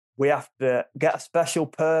we have to get a special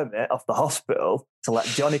permit off the hospital to let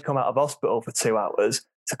Jonny come out of hospital for 2 hours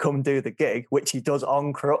to come do the gig, which he does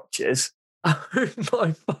on crutches. Oh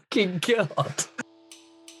my fucking God.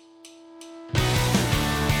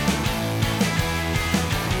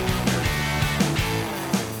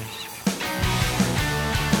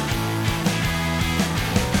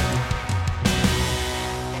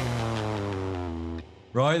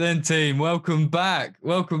 Right then, team, welcome back.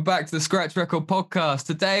 Welcome back to the Scratch Record podcast.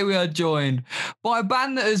 Today we are joined by a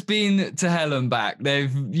band that has been to hell and back.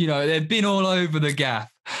 They've been all over the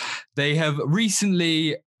gaff. They have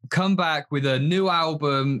recently come back with a new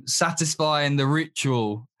album, Satisfying the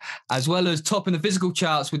Ritual, as well as topping the physical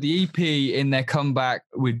charts with the EP in their comeback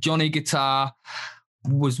with Johnny Guitar.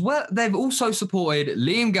 They've also supported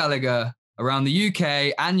Liam Gallagher around the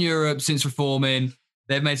UK and Europe since reforming.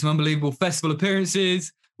 They've made some unbelievable festival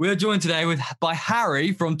appearances. We are joined today by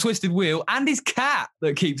Harry from Twisted Wheel and his cat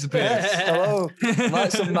that keeps appearing. Yes, hello. I'm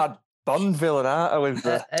like some mad Bond villain, aren't I, with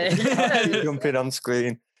the jumping on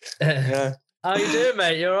screen. Yeah. How you doing,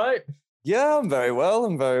 mate? You all right? Yeah, I'm very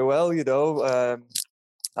well. You know,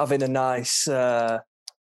 having a nice, I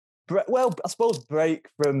suppose break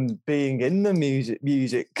from being in the making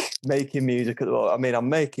music at the moment. I mean, I'm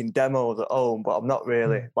making demos at home, but I'm not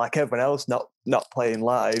really, like everyone else, not playing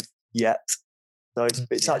live yet. So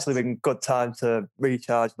it's actually been a good time to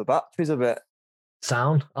recharge the batteries a bit.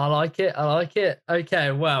 Sound. I like it.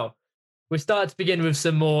 Okay, well, we started to begin with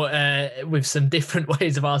some more, with some different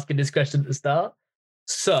ways of asking this question at the start.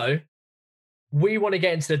 So we want to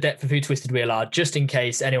get into the depth of who Twisted Wheel are, just in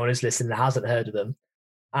case anyone who's listening hasn't heard of them.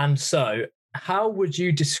 And so, how would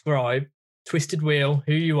you describe Twisted Wheel,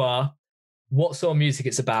 who you are, what sort of music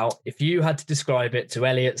it's about, if you had to describe it to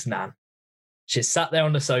Elliot's nan? She's sat there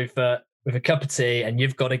on the sofa with a cup of tea and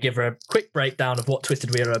you've got to give her a quick breakdown of what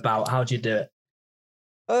Twisted Wheel are about. How do you do it?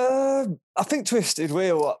 I think Twisted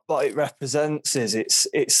Wheel, what it represents is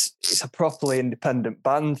it's a properly independent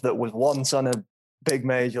band that was once on a big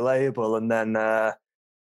major label, and then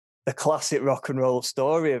the classic rock and roll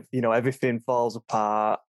story of, you know, everything falls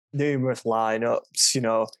apart, numerous lineups, you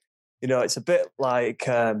know, it's a bit like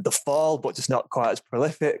The Fall, but just not quite as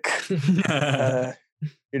prolific,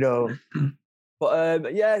 you know. But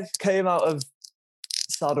it came out of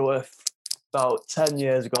Saddleworth about 10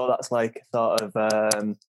 years ago. That's like sort of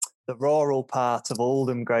the rural part of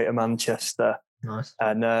Oldham, Greater Manchester. Nice.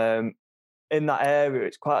 And in that area,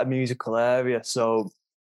 it's quite a musical area. So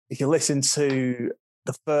if you listen to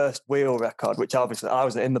the first Wheel record, which obviously I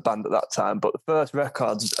wasn't in the band at that time, but the first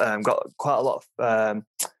records got quite a lot of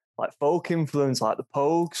like folk influence, like the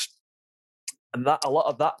Pogues. And a lot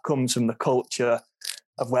of that comes from the culture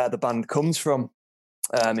of where the band comes from.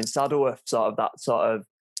 In Saddleworth, that sort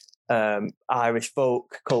of Irish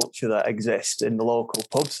folk culture that exists in the local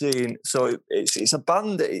pub scene. So it's a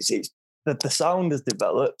band that the sound has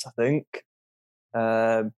developed, I think.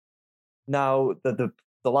 Now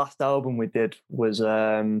the last album we did was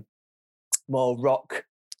more rock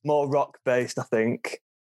based, I think.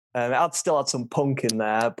 I'd still had some punk in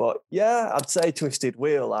there, but yeah, I'd say Twisted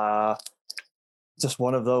Wheel are just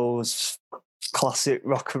one of those classic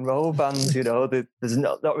rock and roll bands. You know, there's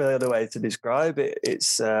not really other way to describe it. It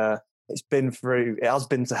has been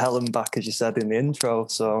to hell and back, as you said in the intro.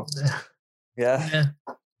 So yeah.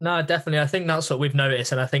 No, definitely. I think that's what we've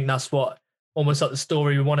noticed, and I think that's what almost like the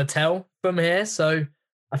story we want to tell from here. So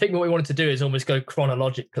I think what we wanted to do is almost go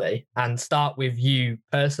chronologically and start with you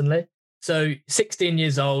personally. So 16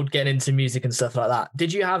 years old, getting into music and stuff like that.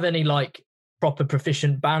 Did you have any like proper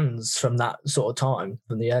proficient bands from that sort of time,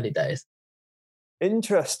 from the early days?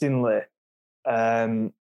 Interestingly,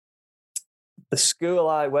 the school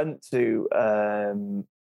I went to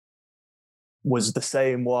was the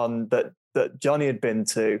same one that Jonny had been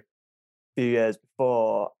to a few years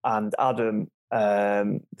before, and Adam,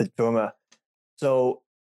 the drummer. So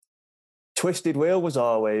Twisted Wheel was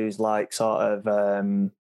always like sort of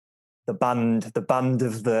the band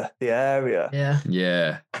of the area.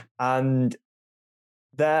 Yeah. And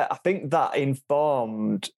I think that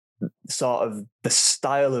informed sort of the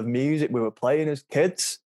style of music we were playing as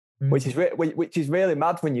kids, which is really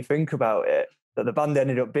mad when you think about it, that the band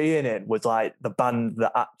ended up being in was like the band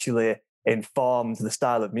that actually informed the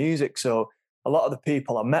style of music. So a lot of the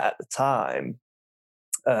people I met at the time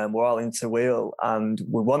were all into Wheel, and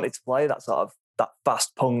we wanted to play that sort of that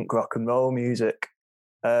fast punk rock and roll music.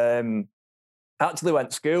 I actually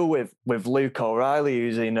went to school with Luke O'Reilly,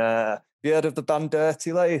 who's in you heard of the band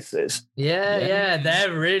Dirty Laces? Yeah,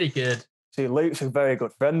 they're really good. See, Luke's a very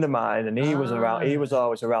good friend of mine, and he was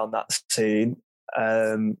always around that scene.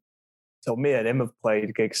 So me and him have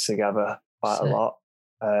played gigs together quite a lot.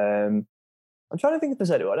 I'm trying to think if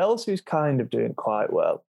there's anyone else who's kind of doing quite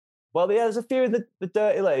well. Well, yeah, there's a few of the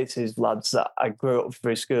Dirty Laces lads that I grew up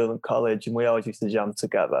through school and college, and we always used to jam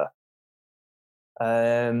together.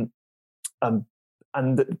 And at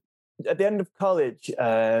the end of college,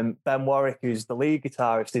 Ben Warwick, who's the lead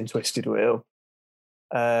guitarist in Twisted Wheel,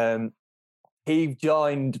 he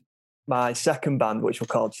joined my second band, which were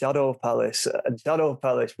called Shadow Palace. And Shadow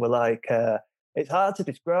Palace were like, it's hard to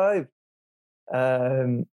describe.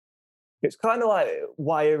 It's kind of like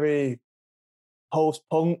wiry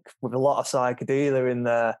post-punk with a lot of psychedelia in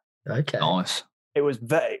there. Okay. Nice. It was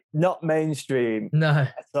very not mainstream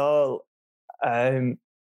at all.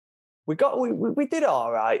 We did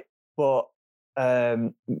all right, but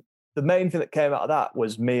the main thing that came out of that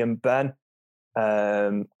was me and Ben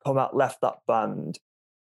left that band.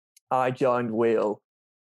 I joined Wheel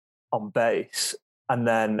on bass, and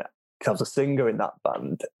then because I was a singer in that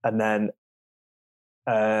band, and then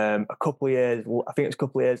a couple of years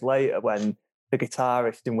later, when the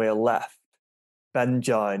guitarist in Wheel left, Ben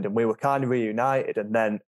joined, and we were kind of reunited, and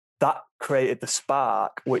then that created the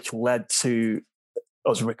spark, which led to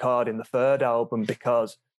us recording the third album,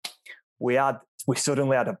 because we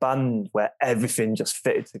suddenly had a band where everything just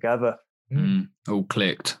fitted together. All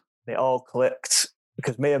clicked. It all clicked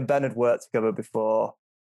because me and Ben had worked together before,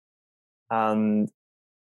 and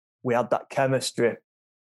we had that chemistry.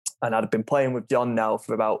 And I'd been playing with John now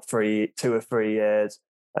for about 2 or 3 years,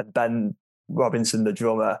 and Ben Robinson, the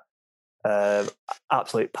drummer,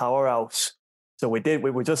 absolute powerhouse. So we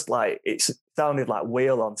were just like, it sounded like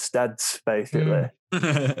Wheel on Steads, basically.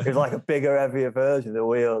 It was like a bigger, heavier version of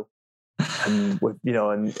Wheel. And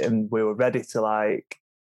and we were ready to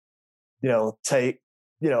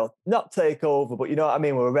not take over, but you know what I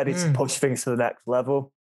mean? We were ready to push things to the next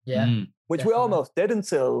level. Yeah. Which definitely. we almost did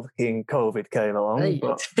until fucking COVID came along. Hey,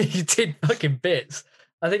 you did fucking bits.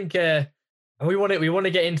 I think we want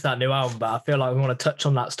to get into that new album, but I feel like we want to touch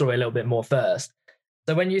on that story a little bit more first.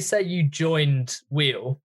 So when you say you joined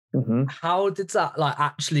Wheel, how did that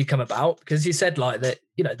actually come about? Because you said that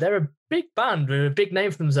they're a big band with a big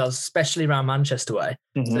name for themselves, especially around Manchester way.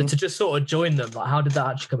 So to just sort of join them, how did that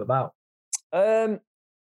actually come about? I'd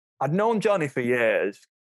known Johnny for years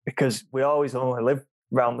because we always only lived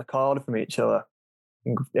round the corner from each other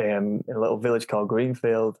in a little village called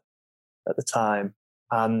Greenfield at the time.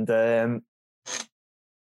 And I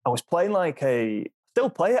was playing still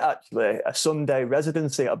play it actually, a Sunday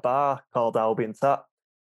residency at a bar called Albion Tap.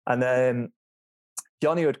 And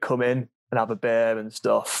Johnny would come in and have a beer and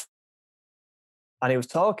stuff. And he was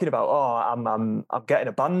talking about, I'm getting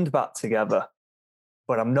a band back together,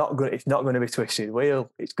 but it's not going to be Twisted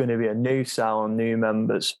Wheel. It's going to be a new sound, new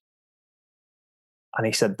members. And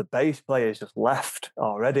he said, the bass player's just left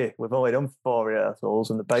already. We've only done 4 rehearsals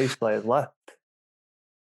and the bass player's left.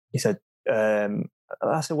 He said, I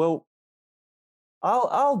said, well,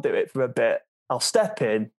 I'll do it for a bit. I'll step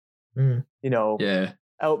in,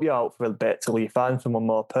 help you out for a bit till you find someone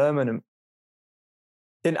more permanent.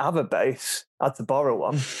 Didn't have a bass. Had to borrow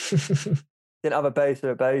one. Didn't have a bass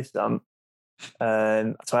or a bass amp.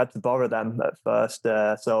 So I had to borrow them at first.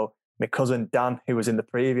 So my cousin Dan, who was in the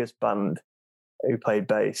previous band, who played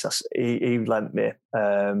bass, he lent me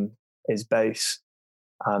his bass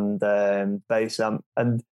and bass amp,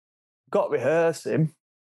 and got rehearsing.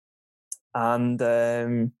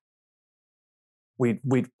 And we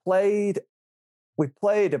played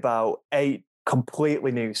about 8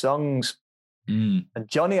 completely new songs. And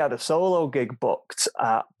Johnny had a solo gig booked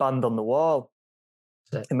at Band on the Wall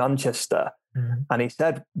in Manchester. And he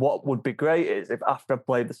said, what would be great is if after I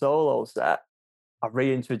played the solo set, I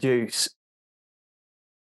reintroduce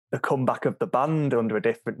the comeback of the band under a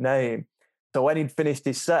different name. So when he'd finished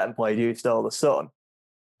his set and played You Stole the Sun,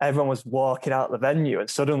 everyone was walking out the venue, and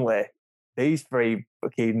suddenly these 3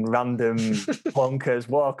 fucking random plonkers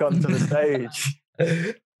walk onto the stage.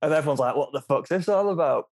 And everyone's like, what the fuck's this all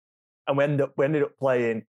about? And we ended up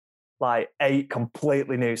playing 8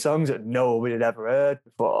 completely new songs that nobody had ever heard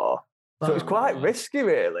before. So it was quite risky,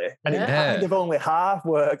 really. And it kind of only half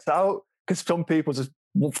worked out because some people just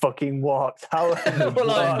fucking walked out. And they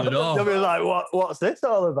were like, what's this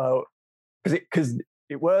all about? Because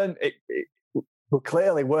we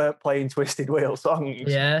clearly weren't playing Twisted Wheel songs.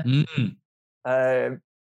 Yeah.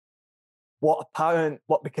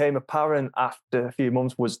 What became apparent after a few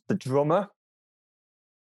months was the drummer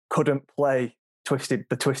couldn't play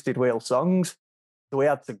the Twisted Wheel songs, so we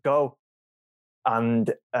had to go.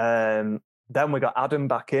 And then we got Adam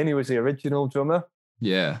back in. He was the original drummer.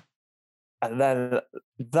 Yeah. And then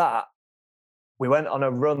we went on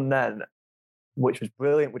a run then, which was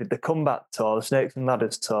brilliant. We did the Comeback tour, the Snakes and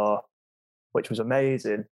Ladders tour, which was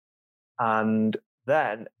amazing. And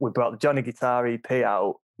then we brought the Johnny Guitar EP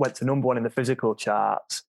out, went to number 1 in the physical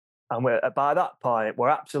charts. And by that point, we're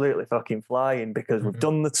absolutely fucking flying because we've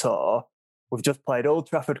done the tour. We've just played Old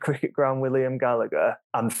Trafford Cricket Ground with Liam Gallagher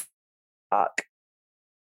and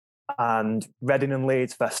Reading and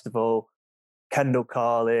Leeds Festival, Kendal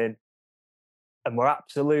Calling. And we're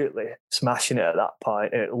absolutely smashing it at that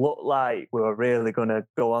point. And it looked like we were really going to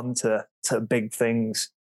go on to big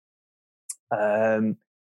things. And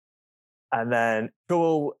then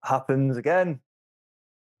trouble happens again.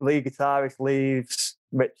 Lead guitarist leaves,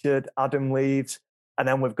 Richard, Adam leaves, and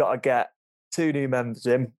then we've got to get 2 new members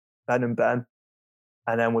in, Ben and Ben.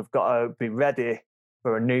 And then we've got to be ready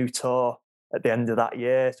for a new tour at the end of that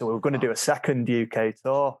year. So we were going to do a second UK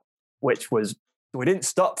tour, which was, we didn't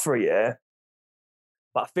stop for a year.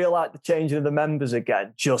 But I feel like the changing of the members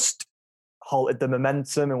again just halted the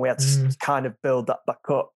momentum, and we had to kind of build that back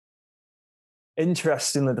up.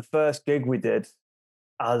 Interestingly, the first gig we did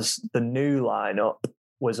as the new lineup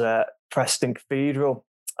was at Preston Cathedral.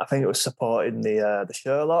 I think it was supporting the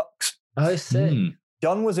Sherlocks. I see.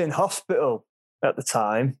 John was in hospital at the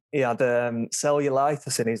time. He had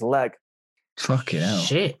cellulitis in his leg. Fucking hell.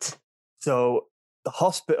 Shit. So the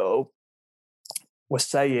hospital was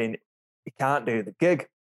saying he can't do the gig.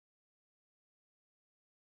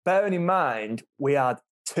 Bearing in mind, we had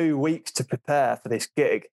 2 weeks to prepare for this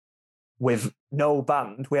gig with no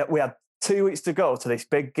band. We had 2 weeks to go to this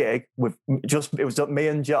big gig with it was me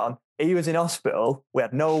and John. He was in hospital. We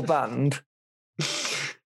had no band.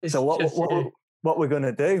 So what we're going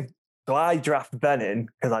to do? So I draft Ben in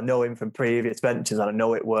because I know him from previous ventures and I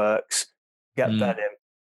know it works. Get Ben in.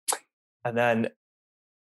 And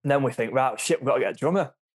then we think, right, shit, we've got to get a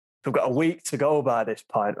drummer. So we've got a week to go by this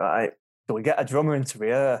point, right? So we get a drummer in to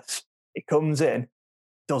rehearse. He comes in,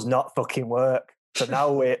 does not fucking work. So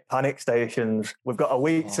now we're at panic stations. We've got a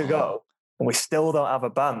week to go and we still don't have a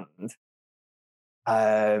band.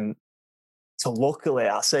 So luckily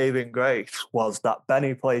our saving grace was that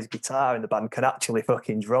Benny plays guitar in the band can actually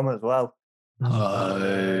fucking drum as well.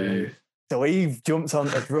 Oh. So he jumped on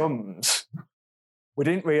the drums. We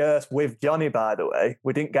didn't rehearse with Johnny, by the way.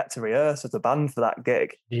 We didn't get to rehearse as a band for that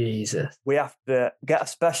gig. Jesus. We have to get a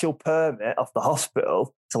special permit off the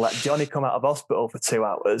hospital to let Johnny come out of hospital for 2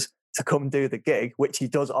 hours to come do the gig, which he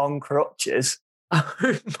does on crutches.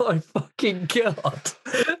 Oh my fucking God.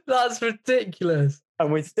 That's ridiculous.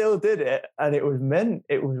 And we still did it, and it was mint.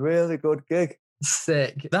 It was a really good gig.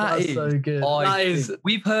 Sick. That's so good.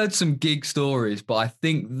 We've heard some gig stories, but I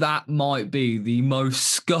think that might be the most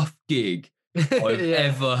scuffed gig I've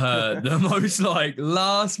ever heard. The most like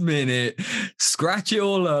last minute, scratch it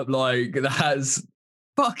all up. Like that's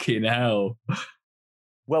fucking hell.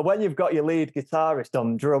 Well, when you've got your lead guitarist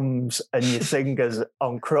on drums and your singers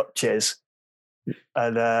on crutches,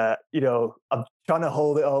 and I'm trying to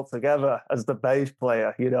hold it all together as the bass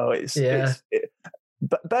player.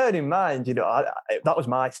 But bearing in mind, that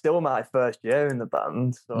was still my first year in the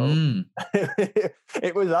band, so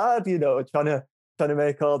it was hard, trying to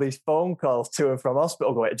make all these phone calls to and from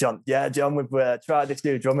hospital. Going, John, we've tried this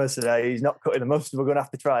new drummer today. He's not cutting the mustard. We're going to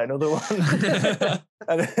have to try another one.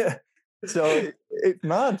 So it's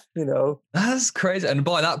mad, That's crazy. And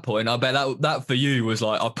by that point, I bet that for you was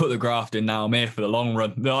like, I put the graft in now, I'm here for the long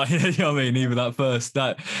run. You know what I mean? Even that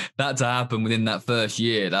to happen within that first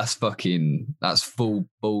year, that's full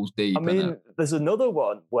balls deep. I mean, there's another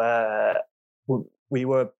one where we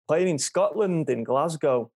were playing in Scotland, in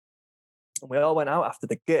Glasgow, and we all went out after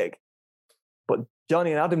the gig, but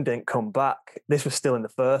Johnny and Adam didn't come back. This was still in the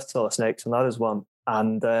first tour, Snakes and Ladders one.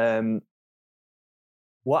 And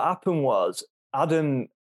what happened was Adam,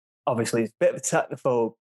 obviously, he's a bit of a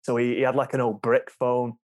technophobe, so he had like an old brick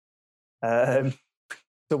phone. So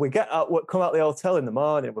we come out the hotel in the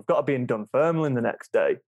morning. We've got to be in Dunfermline the next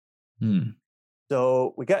day.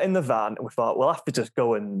 So we get in the van and we thought, we'll have to just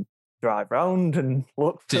go and drive round and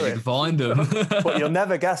look for you can find them. But you'll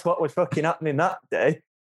never guess what was fucking happening that day.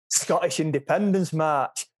 Scottish Independence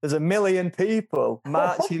March. There's 1 million people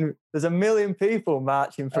marching. There's 1 million people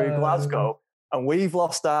marching through Glasgow. And we've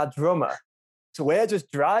lost our drummer. So we're just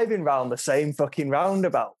driving round the same fucking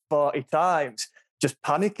roundabout 40 times, just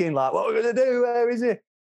panicking, like, what are we going to do? Where is he?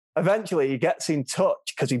 Eventually, he gets in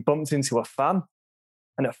touch because he bumped into a fan.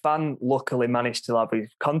 And a fan luckily managed to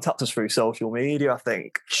contact us through social media, I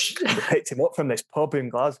think. They picked him up from this pub in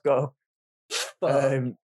Glasgow.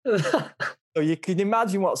 So you can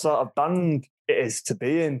imagine what sort of band it is to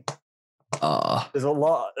be in. There's a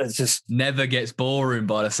lot. It's just never gets boring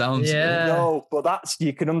by the sounds. Yeah. No, but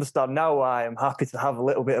you can understand now why I'm happy to have a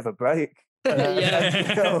little bit of a break.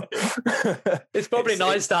 Yeah. It's probably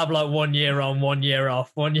nice to have like 1 year on, 1 year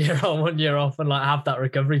off, 1 year on, 1 year off, and like have that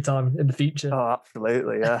recovery time in the future. Oh,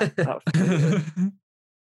 absolutely, yeah. Absolutely.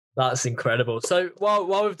 That's incredible. So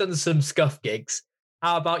while we've done some scuff gigs,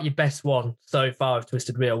 how about your best one so far of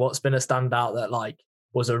Twisted Wheel? What's been a standout that like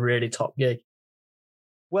was a really top gig?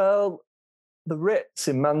 Well, the Ritz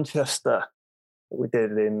in Manchester that we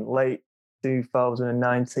did in late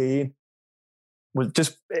 2019 was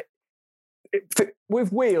just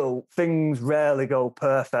with Wheel, things rarely go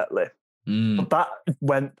perfectly. But that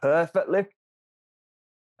went perfectly.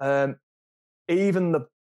 For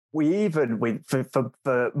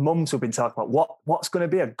months we've been talking about what's going to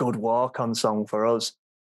be a good walk-on song for us,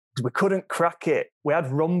 because we couldn't crack it. We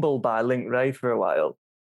had Rumble by Link Ray for a while,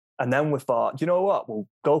 and then we thought, do you know what? We'll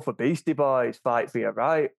go for Beastie Boys, Fight for Your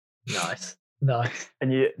Right. Nice.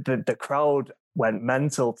 And the crowd went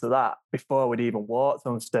mental to that before we'd even walked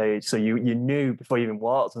on stage. So you knew before you even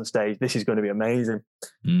walked on stage, this is going to be amazing.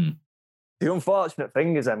 The unfortunate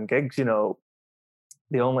thing is them gigs, you know,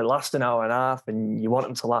 they only last an hour and a half, and you want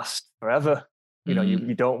them to last forever. You know,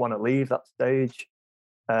 you don't want to leave that stage.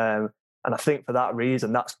 And I think for that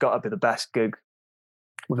reason, that's got to be the best gig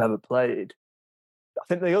we've ever played. I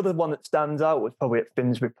think the other one that stands out was probably at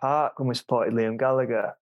Finsbury Park when we supported Liam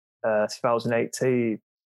Gallagher, 2018.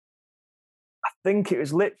 I think it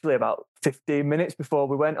was literally about 15 minutes before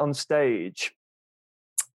we went on stage,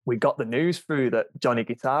 we got the news through that Johnny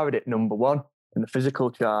Guitar had hit #1 in the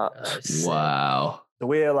physical charts. Wow. So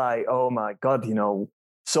we're like, oh my God, you know,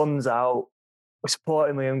 sun's out. We're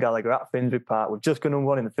supporting Liam Gallagher at Finsbury Park. We've just got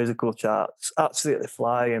 #1 in the physical charts. Absolutely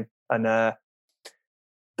flying. And the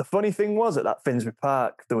funny thing was, at that Finsbury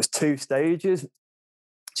Park, there was 2 stages.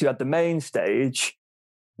 So you had the main stage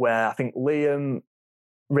where I think Liam,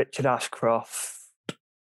 Richard Ashcroft,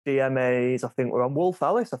 DMAs, I think we're on. Wolf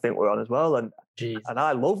Alice, I think we're on as well. And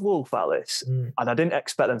I love Wolf Alice. And I didn't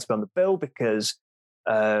expect them to be on the bill because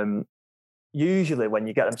usually when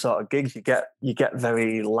you get them sort of gigs, you get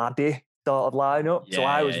very laddie sort of lineup. Yeah, so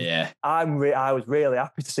I was really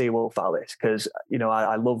happy to see Wolf Alice because, you know,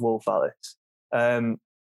 I love Wolf Alice. And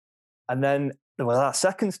then there was our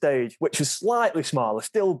second stage, which was slightly smaller,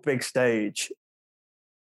 still big stage.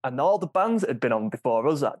 And all the bands that had been on before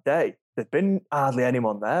us that day, there'd been hardly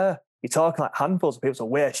anyone there. You're talking like handfuls of people, so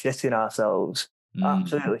we're shitting ourselves.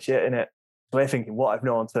 Absolutely shitting it. So we're thinking, what if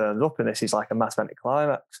no one turns up and this is like a mass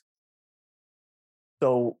anticlimax?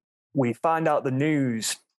 So we find out the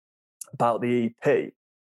news about the EP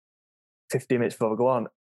 15 minutes before we go on.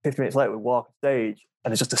 15 minutes later, we walk on stage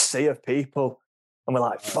and there's just a sea of people. And we're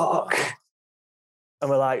like, fuck. And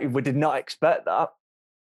we're like, we did not expect that.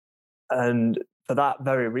 And for that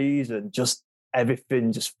very reason, just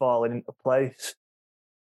everything just falling into place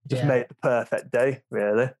just made the perfect day,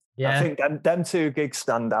 really. Yeah. I think them 2 gigs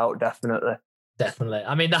stand out, definitely. Definitely.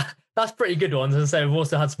 I mean, that's pretty good ones. As I say, we've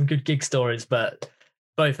also had some good gig stories, but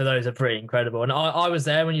both of those are pretty incredible. And I was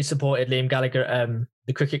there when you supported Liam Gallagher at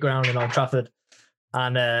the cricket ground in Old Trafford.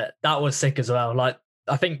 And that was sick as well. Like,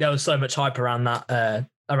 I think there was so much hype around that,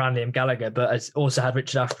 around Liam Gallagher, but it's also had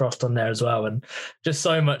Richard Ashcroft on there as well. And just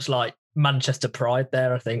so much like Manchester pride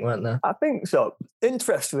there, I think, weren't there? I think so.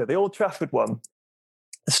 Interestingly, the Old Trafford one,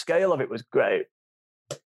 the scale of it was great.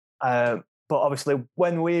 But obviously,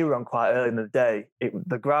 when we were on quite early in the day,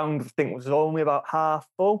 the ground, I think, was only about half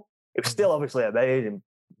full. It was still obviously amazing.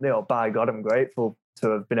 You know, by God, I'm grateful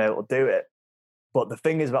to have been able to do it. But the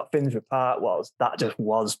thing is about Finsbury Park was that just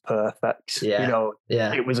was perfect. Yeah. You know,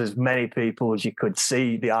 it was as many people as you could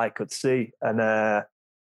see, the eye could see. And,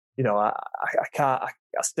 you know, I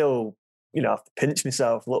still, you know, have to pinch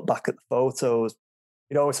myself, look back at the photos.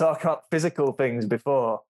 You know, we're talking about physical things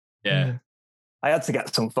before. Yeah. I had to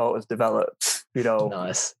get some photos developed, you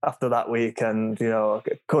know, after that weekend. You know,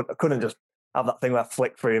 I couldn't just have that thing where I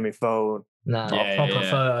flick through my phone. No, proper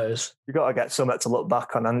photos. You got to get something to look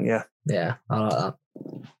back on, haven't you? Yeah, I like that.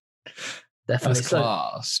 Definitely. That's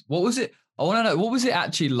class. What was it? I want to know, what was it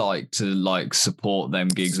actually like to support them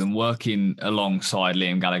gigs and working alongside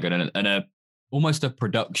Liam Gallagher and a almost a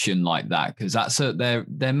production like that? Because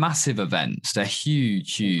they're massive events. They're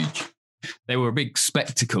huge. They were a big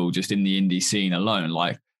spectacle just in the indie scene alone.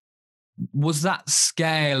 Like, was that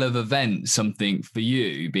scale of event something for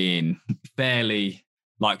you, being fairly,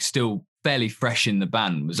 like, still fairly fresh in the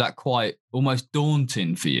band? Was that quite almost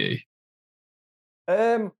daunting for you?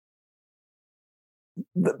 The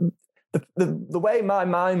way my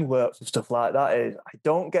mind works and stuff like that is I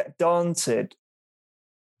don't get daunted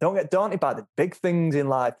by the big things in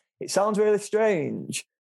life. It sounds really strange,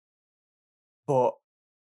 but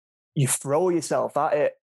you throw yourself at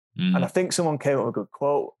it. And I think someone came up with a good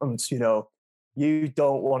quote, and you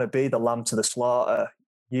don't want to be the lamb to the slaughter.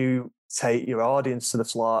 You take your audience to the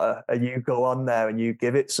slaughter, and you go on there and you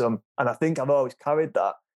give it some. And I think I've always carried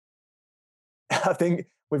that. I think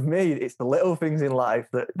with me, it's the little things in life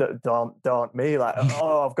that daunt me. Like,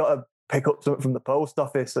 oh, I've got to pick up something from the post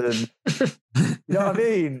office, and you know what I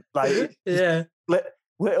mean? Like, yeah,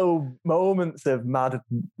 little moments of mad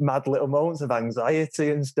little moments of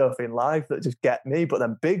anxiety and stuff in life that just get me. But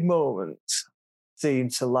then big moments seem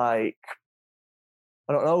to, like,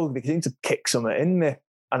 I don't know, they seem to kick something in me.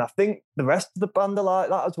 And I think the rest of the band are like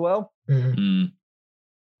that as well. Mm-hmm.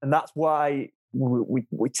 And that's why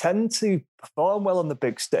we tend to perform well on the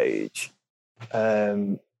big stage.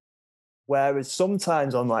 Whereas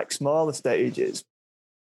sometimes on, like, smaller stages,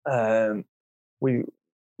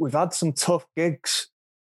 we've had some tough gigs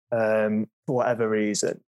for whatever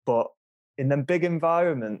reason. But in them big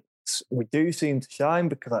environments, we do seem to shine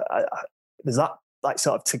because there's that, like,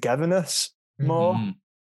 sort of togetherness more.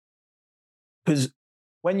 Because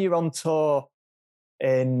when you're on tour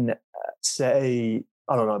in, say,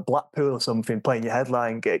 I don't know, Blackpool or something, playing your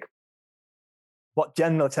headline gig, what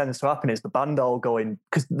generally tends to happen is the band all going,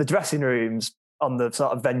 because the dressing rooms on the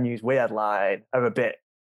sort of venues we headline are a bit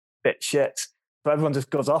shit. So everyone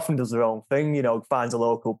just goes off and does their own thing, finds a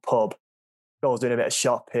local pub, goes doing a bit of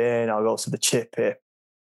shopping, or goes to the chippy.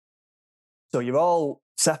 So you're all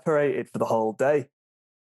separated for the whole day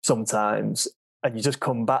sometimes, and you just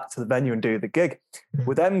come back to the venue and do the gig.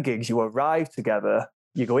 With them gigs, you arrive together,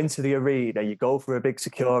 you go into the arena, you go through a big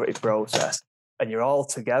security process, and you're all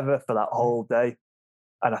together for that whole day.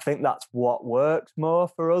 And I think that's what works more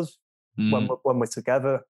for us when we're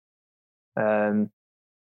together. But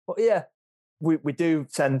yeah, we do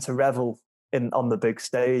tend to revel on the big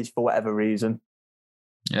stage for whatever reason.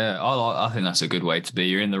 Yeah, I think that's a good way to be.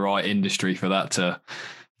 You're in the right industry for that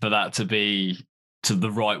to be to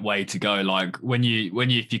the right way to go. Like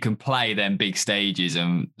if you can play them big stages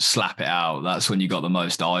and slap it out, that's when you got the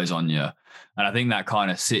most eyes on you. And I think that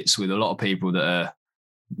kind of sits with a lot of people that are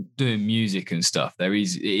doing music and stuff. It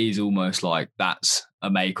is almost like that's a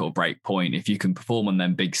make or break point. If you can perform on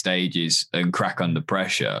them big stages and crack under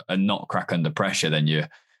pressure and not crack under pressure, then you're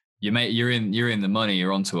in the money.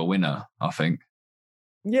 You're onto a winner, I think.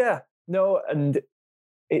 Yeah, no, and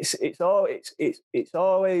it's always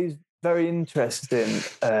very interesting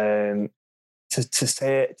to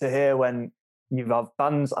hear when you have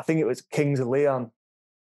bands. I think it was Kings of Leon.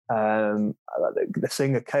 The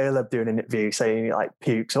singer Caleb doing an interview saying he, like,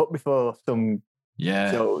 pukes up before some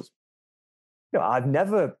shows. I've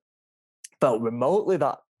never felt remotely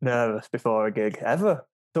that nervous before a gig ever.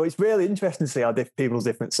 So it's really interesting to see how people's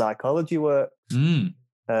different psychology works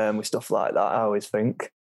with stuff like that, I always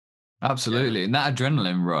think. Absolutely. And that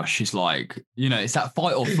adrenaline rush is like, it's that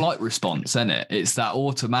fight or flight response, isn't it? It's that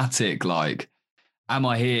automatic, like, am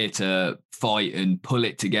I here to fight and pull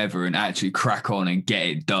it together and actually crack on and get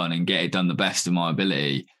it done the best of my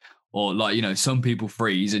ability? Or, like, some people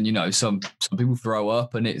freeze and, some people throw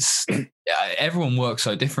up, and it's, everyone works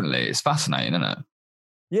so differently. It's fascinating, isn't it?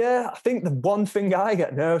 Yeah, I think the one thing I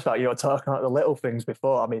get nervous about, you were talking about the little things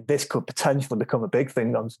before. I mean, this could potentially become a big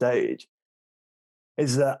thing on stage,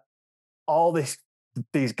 is that all these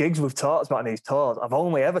gigs we've talked about in these tours, I've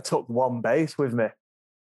only ever took one bass with me.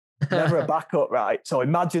 Never a backup, right? So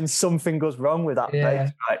imagine something goes wrong with that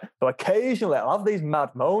bass, right? So occasionally I'll have these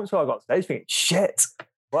mad moments where I got on stage thinking, shit,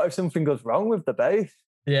 what if something goes wrong with the bass?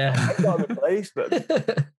 Yeah. I've got to replace them.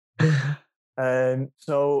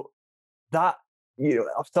 So that, I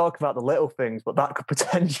was talking about the little things, but that could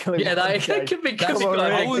potentially... Yeah, that could be...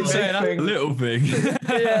 I wouldn't say that's a little thing.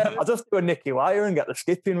 Yeah, I'll just do a Nicky Wire and get the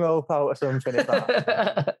skipping rope out or something. If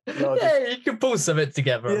that, you can pull something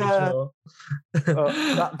together, I'm sure.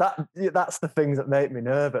 That's the things that make me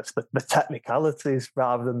nervous, the technicalities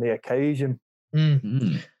rather than the occasion.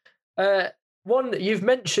 One, you've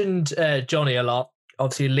mentioned Jonny a lot,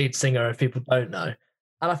 obviously lead singer, if people don't know.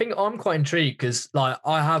 And I think I'm quite intrigued because, like,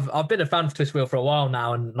 I've been a fan of Twist Wheel for a while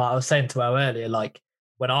now, and like I was saying to her earlier, like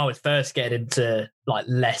when I was first getting into like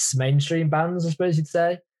less mainstream bands, I suppose you'd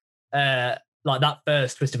say, like that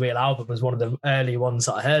first Twisted Wheel album was one of the early ones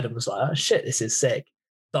that I heard and was like, oh shit, this is sick.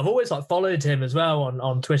 So I've always like followed him as well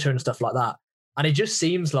on Twitter and stuff like that, and he just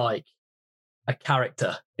seems like a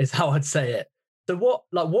character, is how I'd say it. So what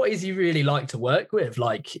is he really like to work with?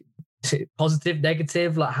 Like, positive,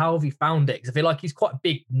 negative? Like, how have you found it? Because I feel like he's quite a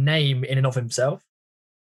big name in and of himself.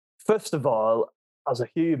 First of all, as a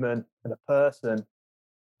human and a person,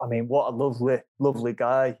 I mean, what a lovely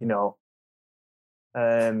guy,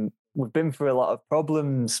 We've been through a lot of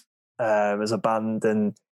problems as a band,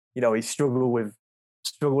 and, he struggled with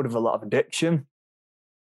struggled with a lot of addiction.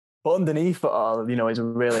 But underneath it all, you know, he's a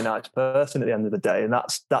really nice person at the end of the day. And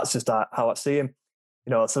that's just how I see him.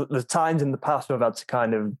 You know, so there's times in the past where I've had to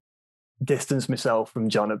kind of distance myself from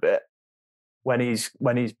John a bit when he's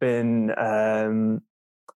been,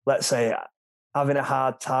 let's say, having a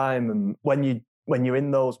hard time. And when you're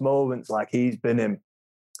in those moments like he's been in,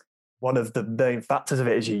 one of the main factors of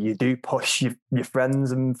it is you do push your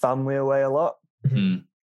friends and family away a lot. Mm.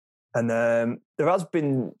 And there has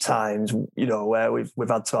been times, you know, where we've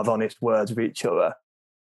had to have honest words with each other.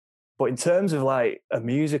 But in terms of like a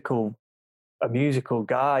musical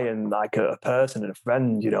guy and like a person and a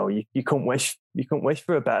friend, you know, you couldn't wish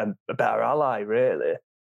for a better ally, really.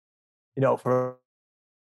 You know, of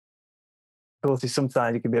course,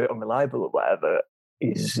 sometimes he can be a bit unreliable or whatever.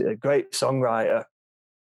 He's a great songwriter.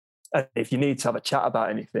 And if you need to have a chat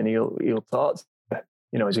about anything, he'll talk to you.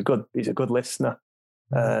 You know, he's a good listener.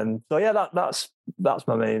 So yeah, that's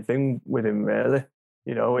my main thing with him, really.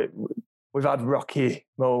 You know, we've had rocky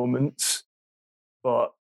moments,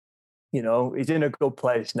 but you know, he's in a good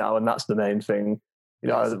place now, and that's the main thing. You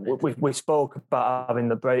know, we spoke about having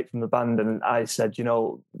the break from the band, and I said,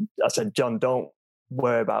 John, don't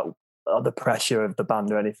worry about the pressure of the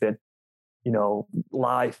band or anything. You know,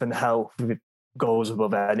 life and health goes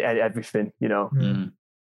above everything. You know. Mm.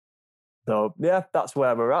 So yeah, that's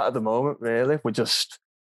where we're at the moment. Really, we just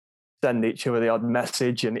send each other the odd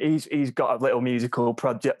message, and he's got a little musical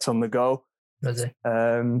project on the go,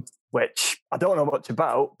 which I don't know much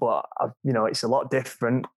about, but it's a lot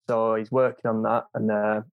different. So he's working on that,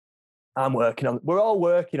 and we're all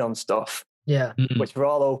working on stuff. Yeah, which we're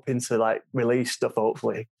all hoping to like release stuff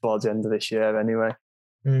hopefully towards the end of this year. Anyway.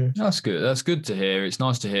 That's good. That's good to hear. It's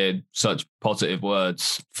nice to hear such positive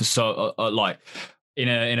words for so like in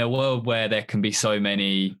a world where there can be so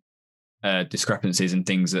many discrepancies and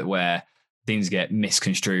things where things get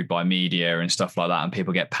misconstrued by media and stuff like that, and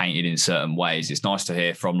people get painted in certain ways. It's nice to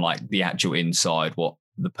hear from like the actual inside what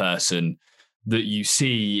the person that you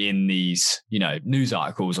see in these, you know, news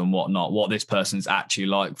articles and whatnot, what this person's actually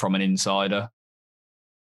like from an insider.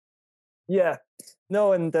 Yeah,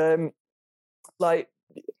 no, and like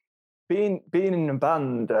being in a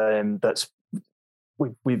band that's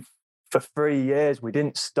we've for 3 years we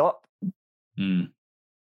didn't stop. You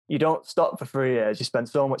don't stop for 3 years. You spend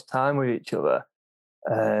so much time with each other.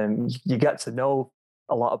 You get to know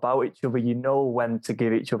a lot about each other. You know when to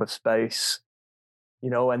give each other space. You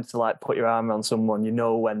know when to like put your arm around someone. You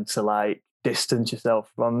know when to like distance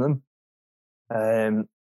yourself from them.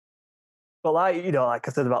 But like, you know, like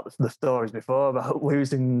I said about the stories before about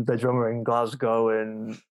losing the drummer in Glasgow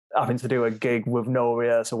and having to do a gig with no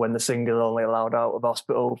rehearsal when the singer's only allowed out of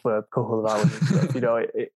hospital for a couple of hours and stuff, you know,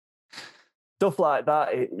 stuff like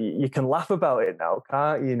that, you can laugh about it now,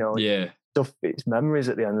 can't you? You know, yeah, it's memories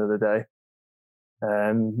at the end of the day.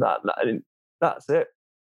 That's it.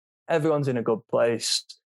 Everyone's in a good place.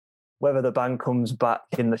 Whether the band comes back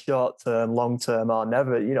in the short term, long term, or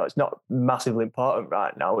never, you know, it's not massively important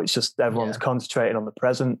right now. It's just everyone's concentrating on the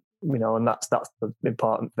present, you know, and that's the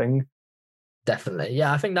important thing. Definitely.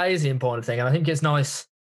 Yeah, I think that is the important thing. And I think it's nice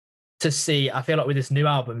to see, I feel like with this new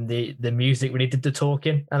album, the music really did the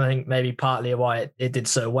talking. And I think maybe partly why it did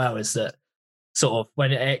so well is that sort of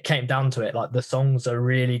when it came down to it, like the songs are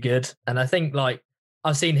really good. And I think like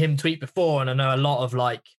I've seen him tweet before, and I know a lot of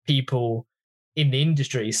like people in the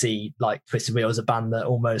industry see like Twisted Wheel as a band that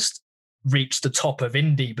almost reached the top of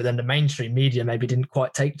indie, but then the mainstream media maybe didn't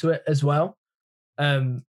quite take to it as well.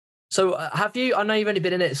 So have you, I know you've only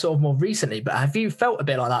been in it sort of more recently, but have you felt a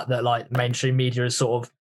bit like that like mainstream media has sort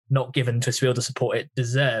of not given Twisted Wheel the support it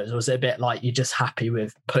deserves? Or is it a bit like you're just happy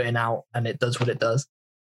with putting out and it does what it does?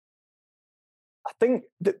 I think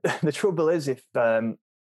the trouble is if in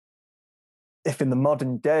the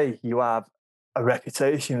modern day you have a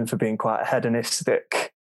reputation for being quite a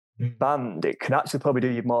hedonistic band, it can actually probably do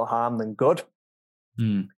you more harm than good.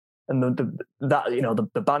 And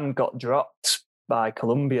the band got dropped by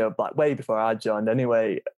Columbia like way before I joined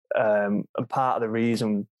anyway, and part of the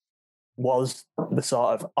reason was the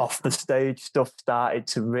sort of off the stage stuff started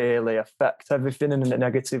to really affect everything in a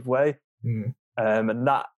negative way. And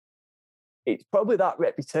that it's probably that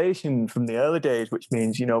reputation from the early days, which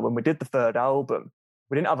means, you know, when we did the third album,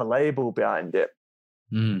 we didn't have a label behind it.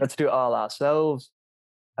 We had to do it all ourselves.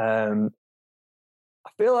 I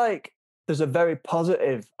feel like there's a very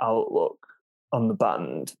positive outlook on the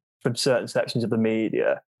band from certain sections of the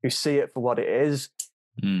media who see it for what it is.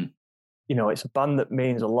 You know, it's a band that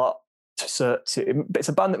means a lot it's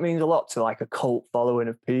a band that means a lot to like a cult following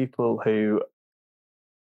of people who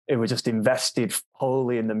were just invested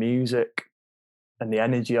wholly in the music and the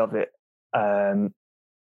energy of it.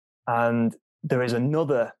 And there is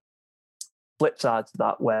another flip side to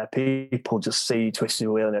that where people just see Twisted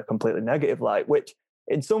Wheel in a completely negative light, which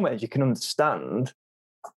in some ways you can understand.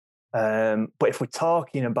 But if we're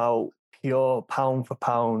talking about pure pound for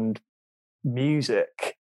pound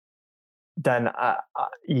music, then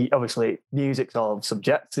obviously music's all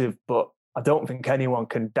subjective, but I don't think anyone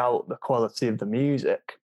can doubt the quality of the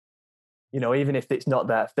music. Even if it's not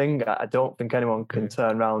their thing, I don't think anyone can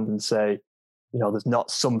turn around and say, there's not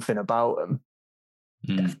something about them.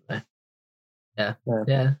 Definitely. Yeah.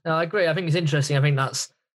 No, I agree. I think it's interesting. I think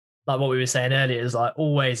that's like what we were saying earlier, is like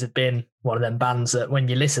always have been one of them bands that when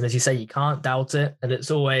you listen, as you say, you can't doubt it. And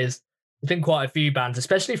there's been quite a few bands,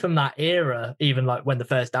 especially from that era, even like when the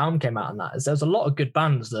first album came out and that, there's a lot of good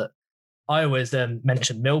bands that I always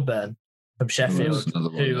mention Milburn from Sheffield,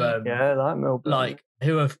 who I like Milburn. Like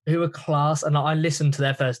who are class. And I listened to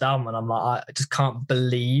their first album and I'm like, I just can't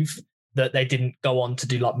believe that they didn't go on to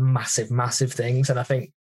do like massive things. And I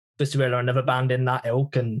think Twisted Wheel are another band in that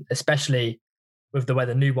ilk, and especially with the way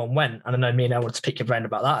the new one went. And I know me and I want to pick your brain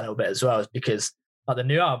about that a little bit as well, is because like the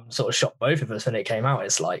new album sort of shocked both of us when it came out.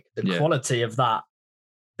 It's like the quality of that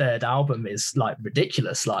third album is like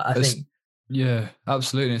ridiculous. Like I think. Yeah,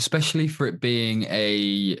 absolutely. Especially for it being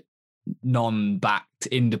a non-backed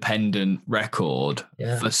independent record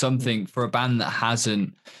for a band that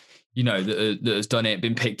hasn't, that has done it,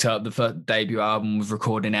 been picked up. The first debut album was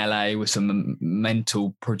recorded in LA with some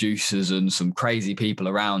mental producers and some crazy people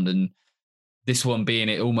around. And this one being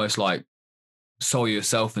it almost like Soul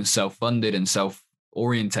Yourself and self-funded and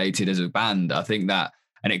self-orientated as a band, I think that,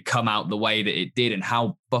 and it come out the way that it did and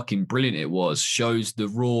how fucking brilliant it was, shows the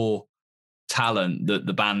raw talent that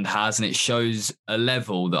the band has. And it shows a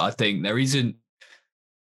level that I think there isn't.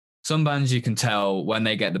 Some bands you can tell when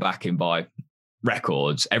they get the backing by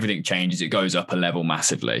records, everything changes, it goes up a level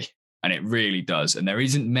massively, and it really does. And there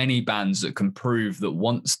isn't many bands that can prove that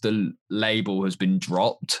once the label has been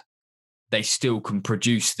dropped, they still can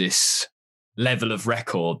produce this level of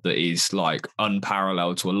record that is like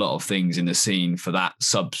unparalleled to a lot of things in the scene for that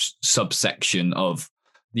subsection of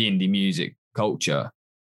the indie music culture.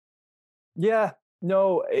 Yeah,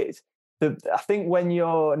 no, I think when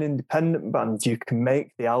you're an independent band, you can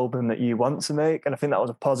make the album that you want to make, and I think that was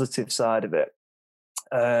a positive side of it.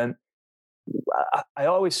 I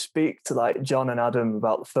always speak to like John and Adam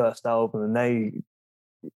about the first album, and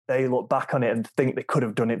they look back on it and think they could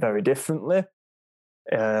have done it very differently.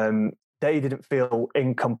 They didn't feel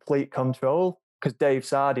in complete control because Dave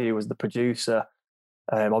Sardi, who was the producer,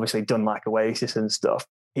 obviously done like Oasis and stuff.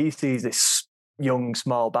 He sees this young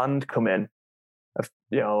small band come in of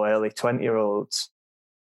early 20-year-olds,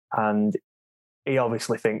 and he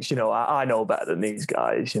obviously thinks, I know better than these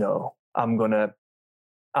guys. I'm gonna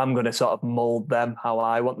sort of mold them how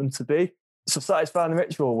I want them to be. So Satisfying the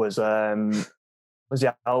Ritual was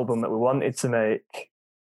the album that we wanted to make.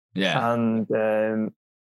 Yeah. And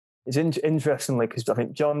it's interestingly, because I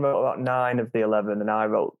think John wrote about 9 of the 11 and I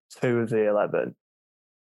wrote 2 of the 11.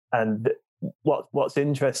 And what's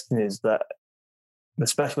interesting is that,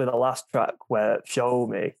 especially the last track where Show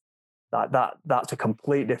Me, that's a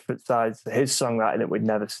complete different side to his songwriting that we'd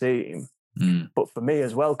never seen. But for me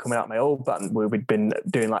as well, coming out of my old band, where we'd been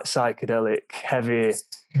doing like psychedelic, heavy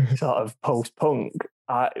sort of post-punk,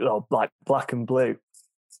 like Black and Blue,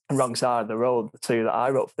 Wrong Side of the Road, the 2 that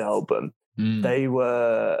I wrote for the album, they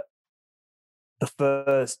were the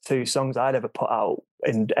first 2 songs I'd ever put out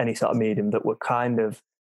in any sort of medium that were kind of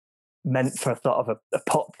meant for sort of a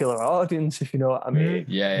popular audience, if you know what I mean.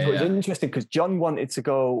 So it was interesting because John wanted to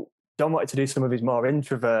do some of his more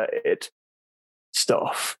introverted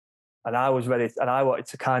stuff. And I was ready, and I wanted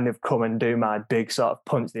to kind of come and do my big sort of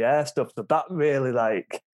punch the air stuff. So that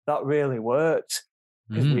really worked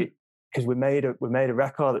because we made a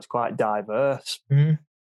record that's quite diverse.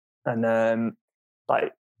 And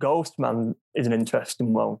like Ghost Man is an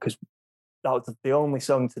interesting one because that was the only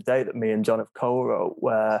song to date that me and John have co-wrote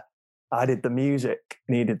where I did the music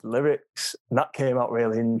and he did the lyrics, and that came out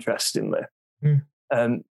really interestingly. So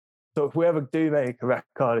if we ever do make a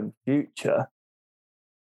record in the future,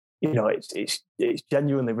 it's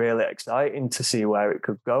genuinely really exciting to see where it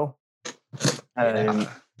could go.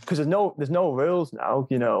 Because there's no rules now.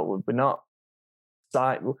 We're not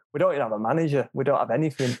we don't even have a manager. We don't have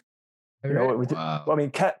anything. Wow. I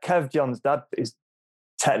mean, Kev, John's dad, is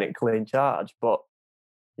technically in charge, but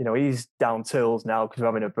he's down tools now because we're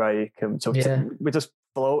having a break, and so we're just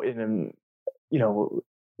floating, and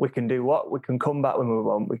we can do we can come back when we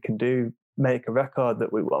want. We can make a record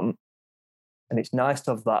that we want. And it's nice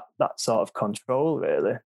to have that sort of control,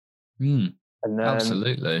 really.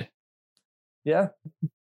 Absolutely. Yeah.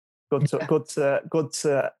 Good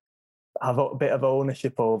to have a bit of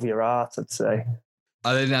ownership over your art, I'd say.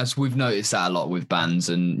 I think we've noticed that a lot with bands,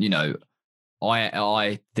 and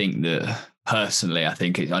I think that personally,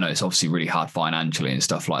 I know it's obviously really hard financially and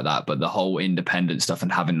stuff like that, but the whole independent stuff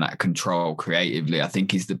and having that control creatively, I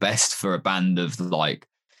think is the best for a band that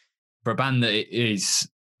is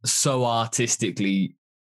so artistically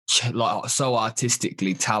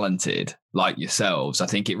talented like yourselves. I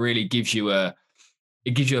think it really gives you a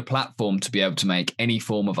platform to be able to make any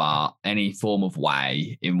form of art, any form of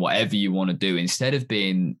way in whatever you want to do, instead of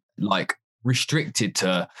being like restricted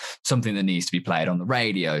to something that needs to be played on the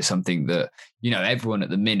radio, something that, everyone at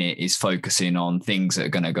the minute is focusing on things that are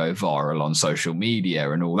going to go viral on social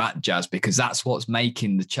media and all that jazz, because that's what's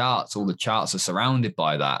making the charts. All the charts are surrounded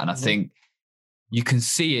by that. And I think you can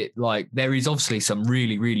see it, like there is obviously some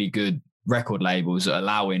really, really good record labels that are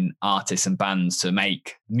allowing artists and bands to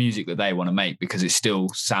make music that they want to make because it's still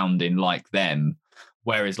sounding like them.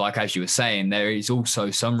 Whereas, like, as you were saying, there is also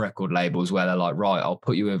some record labels where they're like, right, I'll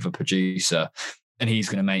put you with a producer and he's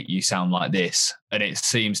going to make you sound like this. And it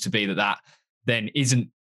seems to be that then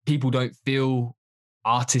people don't feel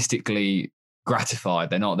artistically gratified.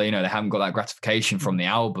 They haven't got that gratification from the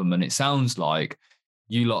album. And it sounds like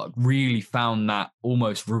you lot really found that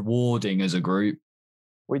almost rewarding as a group.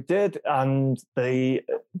 We did. And the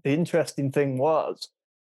interesting thing was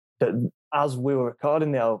that as we were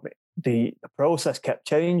recording the album, the process kept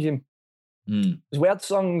changing. Because we had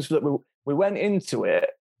songs that we went into it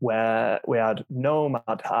where we had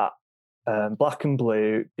Nomad Hat, Black and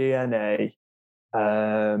Blue, DNA.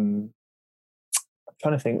 I'm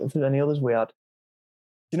trying to think if there's any others we had.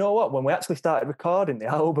 You know what? When we actually started recording the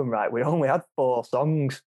album, right, we only had 4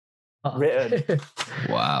 songs written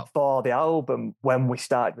wow, for the album when we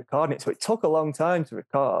started recording it. So it took a long time to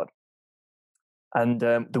record. And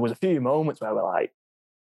there was a few moments where we're like,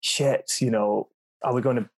 shit, are we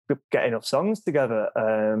going to get enough songs together?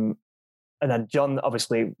 And then John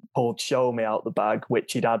obviously pulled Show Me out the bag,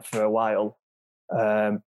 which he'd had for a while.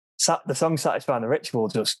 The song Satisfying the Ritual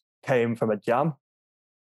just came from a jam,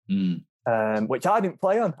 which I didn't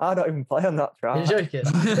play on. I don't even play on that track. You're joking.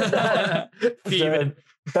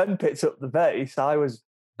 Ben picked up the bass. I was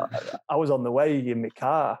on the way in my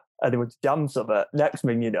car and there was jams of it. Next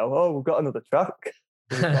thing you know, we've got another track.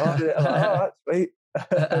 We recorded it. I'm like, that's sweet.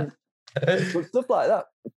 But stuff like that,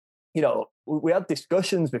 we had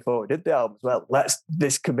discussions before we did the album as well.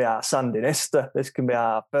 This can be our Sandinista, this can be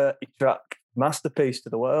our 30-track masterpiece to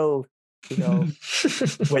the world,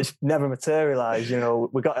 which never materialized.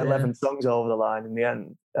 We got 11 songs over the line in the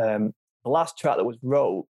end. The last track that was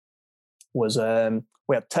wrote was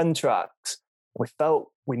we had 10 tracks. We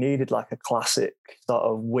felt we needed like a classic sort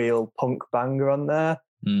of wheel punk banger on there.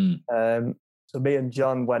 So me and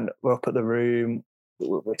John were up at the room.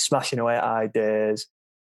 We're smashing away at ideas.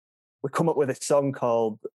 We come up with a song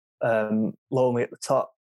called Lonely at the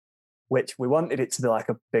Top, which we wanted it to be like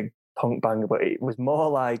a big punk banger, but it was more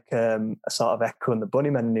like a sort of Echo and the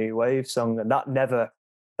Bunnymen new wave song, and that never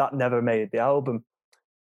made the album.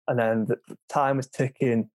 And then the time was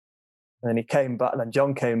ticking, and then he came back, and then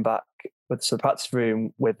John came back with the practice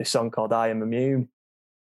room with this song called I Am Immune.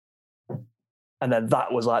 And then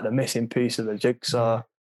that was like the missing piece of the jigsaw,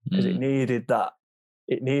 because it needed that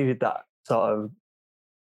sort of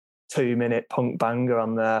 2-minute punk banger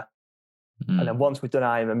on there. And then once we'd done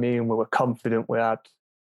I Am Immune, we were confident we had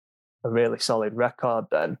a really solid record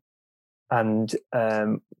then. And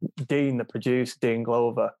Dean, the producer, Dean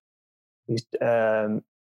Glover, he's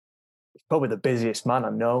probably the busiest man I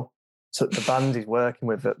know. So the band he's working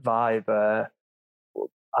with at Vibe,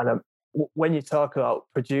 and when you talk about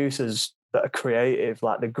producers that are creative,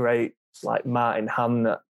 like the greats like Martin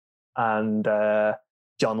Hamnett and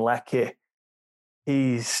John Leckie,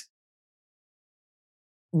 he's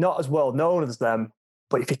not as well known as them,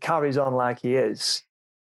 but if he carries on like he is,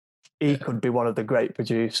 he could be one of the great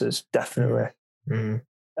producers, definitely.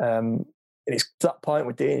 And it's to that point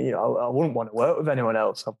with Dean, I wouldn't want to work with anyone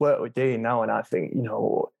else. I've worked with Dean now, and I think,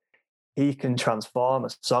 he can transform a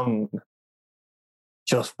song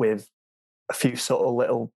just with a few subtle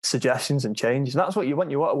little suggestions and changes. And that's what you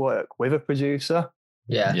want. You want to work with a producer.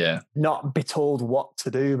 Yeah. Not be told what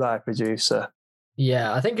to do by a producer.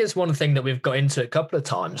 Yeah, I think it's one thing that we've got into a couple of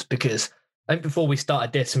times, because I think before we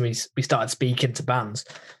started this and we started speaking to bands,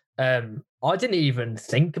 I didn't even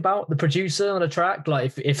think about the producer on a track.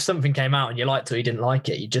 Like if something came out and you liked it or you didn't like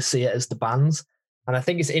it, you just see it as the band's. And I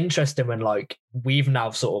think it's interesting when like we've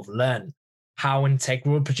now sort of learned how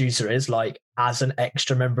integral a producer is, like as an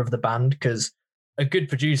extra member of the band, because a good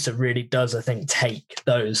producer really does, I think, take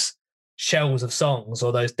those shells of songs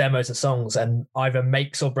or those demos of songs and either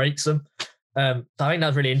makes or breaks them. So I think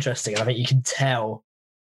that's really interesting. I think you can tell.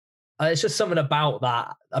 It's just something about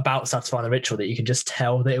that, about Satisfying the Ritual, that you can just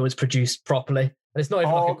tell that it was produced properly. And it's not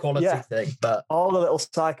even like a quality thing, but all the little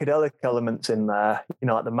psychedelic elements in there,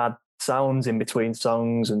 like the mad sounds in between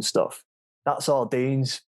songs and stuff. That's all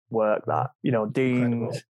Dean's work. That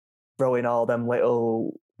Dean's throwing all them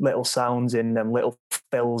little sounds in, them little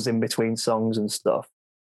fills in between songs and stuff.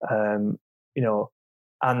 And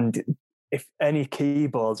if any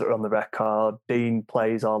keyboards that are on the record, Dean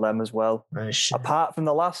plays all them as well. Oh, apart from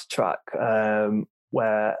the last track,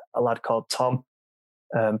 where a lad called Tom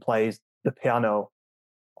plays the piano.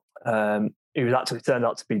 He was actually turned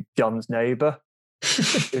out to be John's neighbour.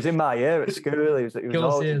 He was in my year at school. He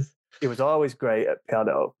was always great at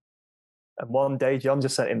piano. And one day John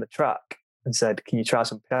just sent him the track and said, "Can you try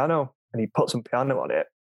some piano?" And he put some piano on it.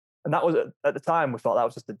 And that was, at the time, we thought that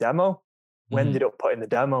was just a demo. We ended up putting the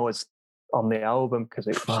demo as on the album because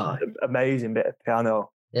it was an amazing bit of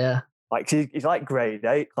piano. Yeah. Like he's like grade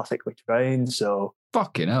 8, classically trained, so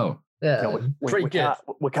fucking hell. Yeah, we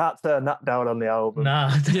can't turn that down on the album.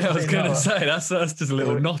 Nah, yeah, I was going to say that's just a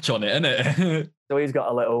little notch on it, isn't it? So he's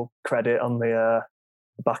got a little credit on the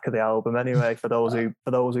back of the album anyway for those who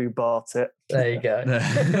bought it. There you go.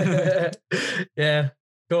 Yeah.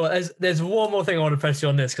 Cool. There's one more thing I want to press you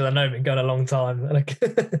on this because I know we've been going a long time.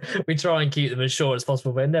 We try and keep them as short as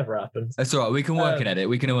possible, but it never happens. That's all right. We can work in edit.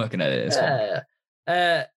 We can work in edit.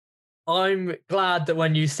 Yeah. I'm glad that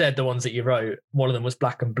when you said the ones that you wrote, one of them was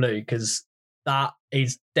Black and Blue, because that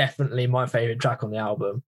is definitely my favourite track on the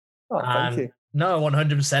album. Oh, thank you. No,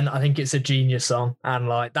 100%. I think it's a genius song. And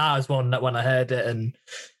like that was one that when I heard it, and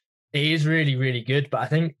it is really, really good. But I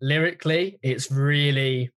think lyrically, it's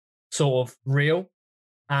really sort of real.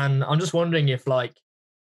 And I'm just wondering if like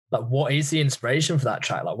what is the inspiration for that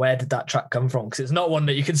track? Like, where did that track come from? Because it's not one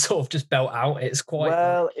that you can sort of just belt out. It's quite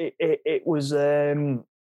it was.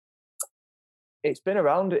 It's been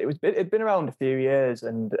around. It'd been around a few years,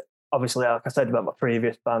 and obviously, like I said about my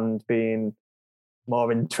previous band being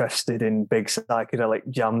more interested in big psychedelic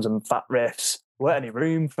jams and fat riffs, there weren't any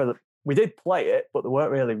room for we did play it, but there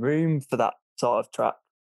weren't really room for that sort of track.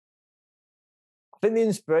 I think the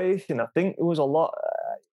inspiration, it was a lot,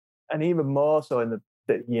 and even more so in the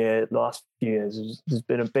last few years, there's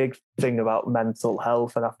been a big thing about mental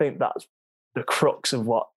health, and I think that's the crux of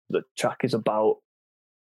what the track is about.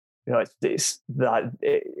 I suppose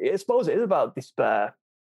it is about despair,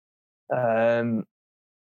 and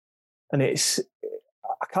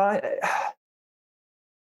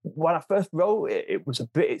when I first wrote it,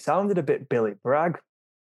 it sounded a bit Billy Bragg.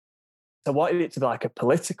 I wanted it to be like a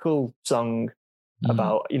political song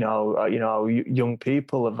about young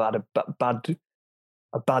people have had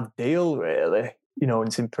a bad deal, really.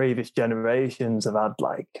 And in previous generations have had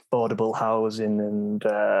like affordable housing and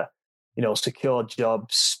secure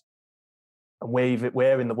jobs. And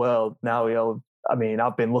we're in the world now,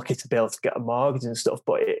 I've been lucky to be able to get a mortgage and stuff,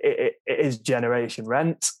 but it is generation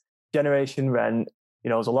rent. There's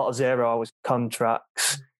a lot of 0-hours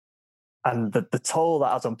contracts, and the toll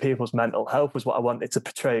that has on people's mental health was what I wanted to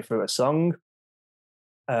portray through a song.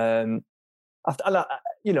 I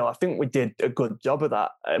think we did a good job of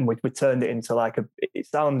that, and we turned it into like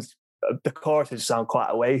the choruses sound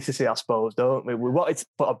quite Oasis-y, I suppose, don't we? We wanted to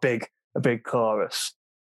put a big chorus.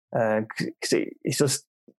 Because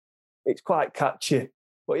it's quite catchy,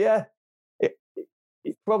 but yeah,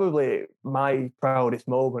 it's probably my proudest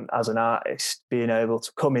moment as an artist, being able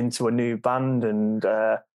to come into a new band and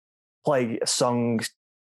play a song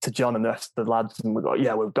to John and the rest of the lads, and we've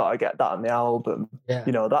got to get that on the album. Yeah.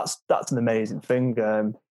 That's an amazing thing.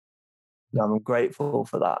 I'm grateful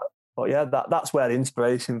for that. But yeah, that's where the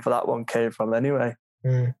inspiration for that one came from anyway.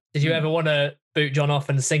 Did you ever want to boot John off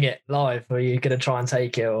and sing it live? Or were you going to try and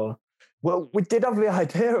take it? Or well, we did have the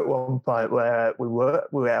idea at one point where I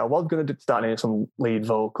was going to start doing some lead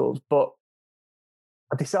vocals, but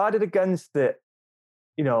I decided against it.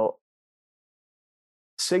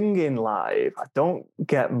 Singing live, I don't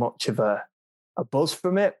get much of a buzz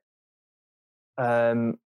from it.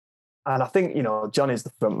 And I think, John is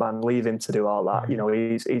the front man, leave him to do all that.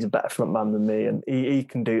 He's a better front man than me, and he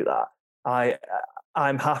can do that.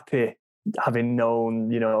 I'm happy having known,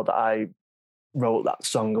 that I wrote that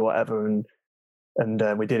song or whatever, and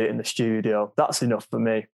we did it in the studio. That's enough for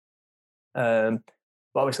me. But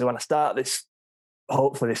obviously, when I start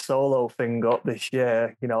hopefully this solo thing up this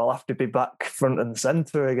year, I'll have to be back front and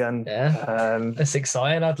center again. Yeah, that's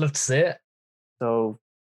exciting. I'd love to see it. So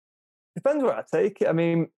depends where I take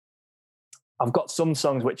it. I've got some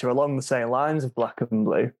songs which are along the same lines of Black and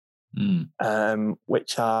Blue.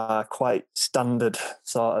 which are quite standard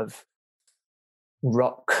sort of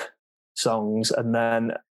rock songs, and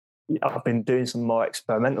then I've been doing some more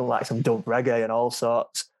experimental, like some dub reggae and all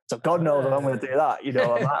sorts. So God knows if I'm going to do that. You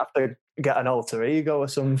know, I might have to get an alter ego or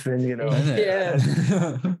something. You know,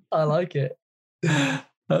 yeah, I like it.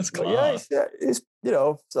 That's class. Yeah, it's you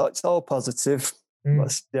know, so it's all positive.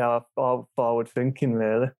 That's all forward thinking,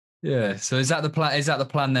 really. Yeah. So is that the plan? Is that the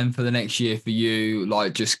plan then for the next year for you?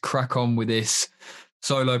 Like, just crack on with this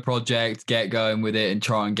solo project, get going with it, and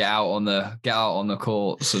try and get out on the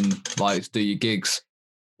courts and like do your gigs.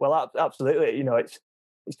 Well, absolutely. You know, it's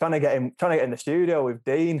trying to get in the studio with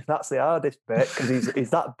Dean. That's the hardest bit because he's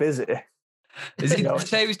that busy. Is he?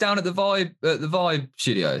 Say he was down at the Vibe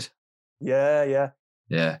Studios. Yeah.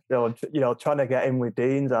 You know, trying to get in with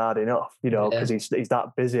Dean's hard enough. You know, because he's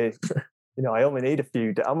that busy. You know, I only need a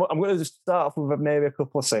few. I'm going to just start off with maybe a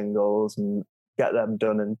couple of singles and get them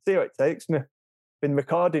done and see where it takes me. Been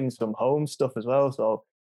recording some home stuff as well, so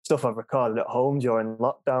stuff I've recorded at home during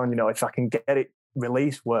lockdown. You know, if I can get it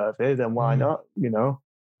release worthy, then why not? You know.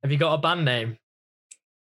 Have you got a band name?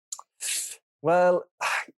 Well,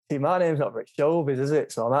 see, my name's not very showbiz, is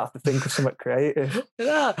it? So I might have to think of something creative.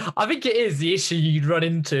 Yeah, I think it is. The issue you'd run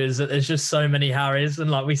into is that there's just so many Harrys,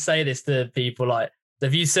 and like we say this to people, like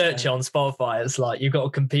if you search it on Spotify, it's like you've got to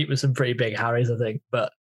compete with some pretty big Harrys, I think.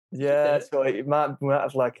 But yeah, so it might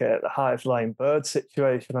have like a high flying bird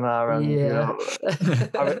situation on our end. Yeah. You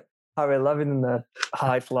know? Harry Lavin and the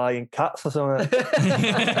high flying cats or something.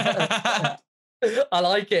 I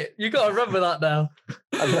like it. You got to run with that now.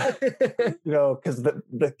 You know, because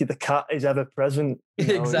the cat is ever present. You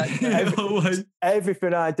know? Exactly.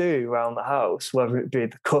 Everything I do around the house, whether it be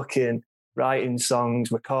the cooking, writing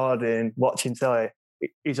songs, recording, watching telly,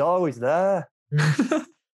 he's always there.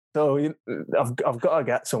 So I've got to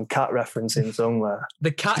get some cat referencing somewhere.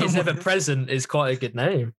 The cat is ever present is quite a good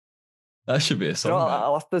name. That should be a song. You know,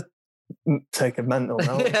 I'll have to take a mental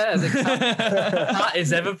note. Yeah, the cat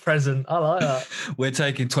is ever present. I like that. We're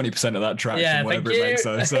taking 20% of that traction, Yeah, whatever it makes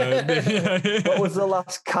us. So. What was the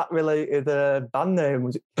last cat-related band name?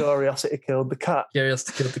 Was it Curiosity Killed the Cat?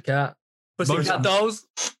 Curiosity Killed the Cat. Pussycat Dolls.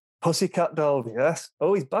 Pussycat Dolls, yes.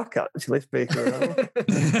 Oh, he's back actually, speaking of.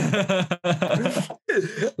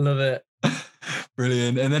 Love it.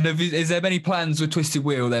 Brilliant. And then is there any plans with Twisted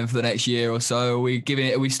Wheel then for the next year or so? Are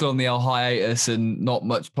we still on the old hiatus and not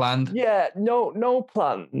much planned? Yeah, no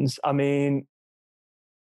plans. I mean,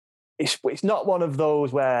 it's not one of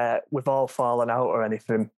those where we've all fallen out or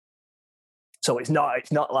anything. So it's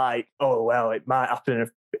not like, oh well, it might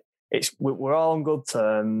happen. We're all on good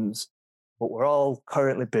terms, but we're all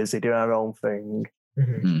currently busy doing our own thing.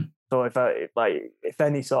 Mm-hmm. So if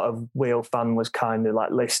any sort of Wheel fan was kind of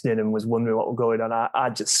like listening and was wondering what was going on,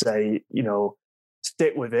 I'd just say, you know,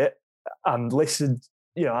 stick with it and listen,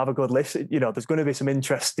 you know, have a good listen. You know, there's going to be some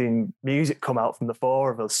interesting music come out from the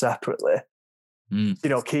four of us separately. You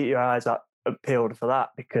know, keep your eyes peeled for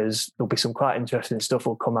that because there'll be some quite interesting stuff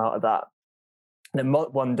will come out of that. And then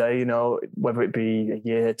one day, you know, whether it be a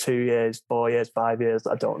year, 2 years, 4 years, 5 years,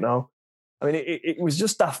 I don't know. I mean, it was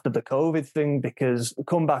just after the COVID thing because we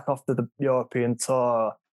come back after the European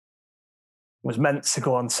tour was meant to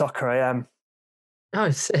go on Soccer AM. Oh,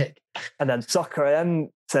 sick. And then Soccer AM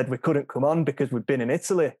said we couldn't come on because we'd been in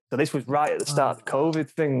Italy. So this was right at the start of the COVID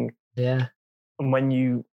thing. Yeah. And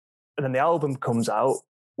then the album comes out,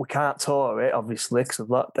 we can't tour it, obviously, because of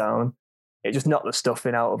lockdown. It just knocked the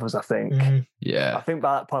stuffing out of us, I think. Mm-hmm. Yeah. I think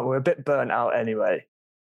by that point we were a bit burnt out anyway.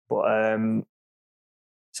 But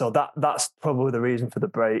so that's probably the reason for the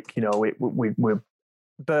break. You know, we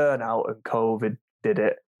burn out and COVID did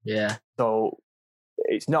it. Yeah. So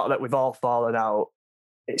it's not that we've all fallen out.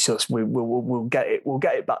 It's just we'll get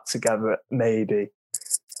it back together maybe.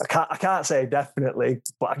 I can't say definitely,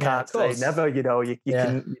 but I can't say never. You know, you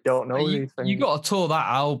don't know. You got to tour that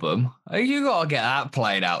album. You got to get that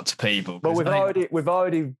played out to people. But we've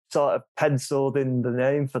already sort of penciled in the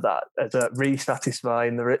name for that as a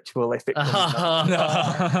resatisfying the ritual if it comes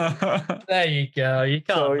out. There you go. You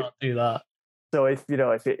can't not do that. So if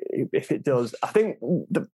it does, I think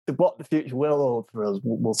what the future will hold for us,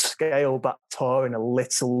 we'll scale back touring a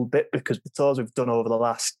little bit because the tours we've done over the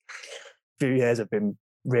last few years have been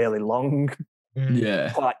really long,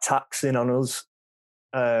 quite taxing on us,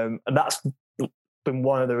 and that's been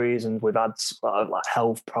one of the reasons we've had sort of like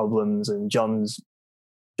health problems and John's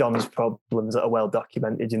problems that are well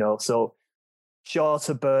documented. You know, so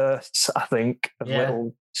shorter bursts, I think, of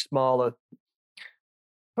little smaller,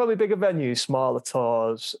 probably bigger venues, smaller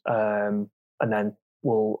tours, and then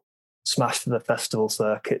we'll smash to the festival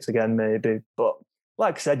circuits again, maybe. But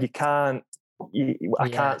like I said, I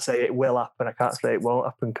can't say it will happen. I can't say it won't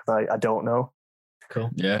happen because I don't know.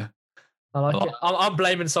 Cool. Yeah. I like it. I'm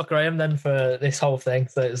blaming Soccer AM then for this whole thing,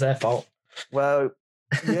 so it's their fault. Well,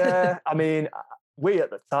 yeah, I mean, we at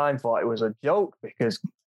the time thought it was a joke because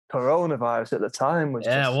coronavirus at the time was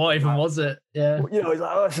just, what even was it? Yeah. You know, it's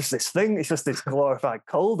like, oh, it's just this thing. It's just this glorified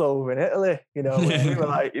cold over in Italy. You know, we were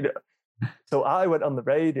like, you know. So I went on the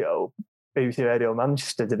radio, BBC Radio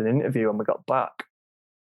Manchester, did an interview, and we got back,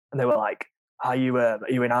 and they were like, "Are you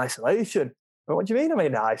in isolation?" I went, "What do you mean I'm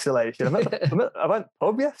in isolation? I went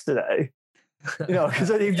pub yesterday." You know,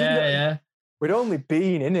 because we'd only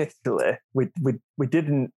been in Italy. We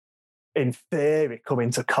didn't, in theory, come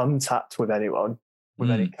into contact with anyone.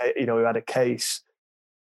 With any, you know, we had a case.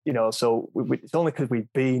 You know, so it's only because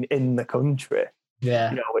we'd been in the country.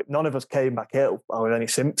 Yeah. You know, none of us came back ill or with any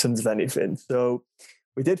symptoms of anything. So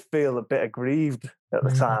we did feel a bit aggrieved at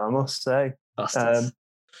the time, I must say. But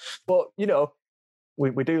you know,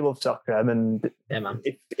 we do love Soccer M, and man.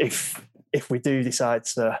 If we do decide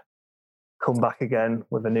to come back again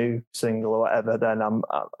with a new single or whatever, then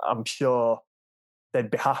I'm sure they'd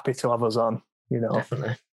be happy to have us on. You know,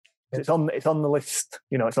 definitely. It's on the list.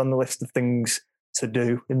 You know, it's on the list of things to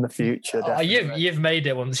do in the future. You've made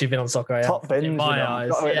it once you've been on Soccer AM. Top bins, in my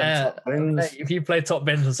eyes. Yeah. If you play top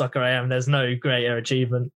bins on Soccer AM, there's no greater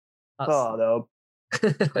achievement. Oh no.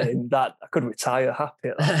 That I could retire happy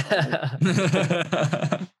at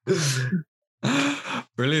that.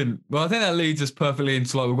 Brilliant. Well, I think that leads us perfectly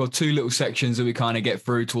into, like, we've got two little sections that we kind of get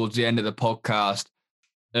through towards the end of the podcast,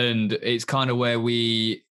 and it's kind of where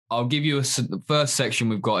I'll give you the first section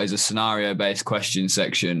we've got is a scenario-based question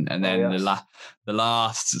section, and then the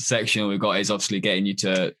last section we've got is obviously getting you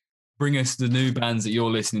to bring us the new bands that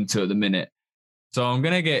you're listening to at the minute. So I'm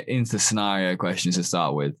going to get into scenario questions to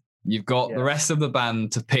start with. You've got the rest of the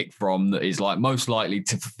band to pick from that is like most likely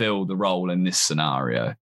to fulfill the role in this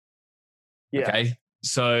scenario. Yeah. Okay.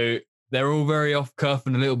 So they're all very off cuff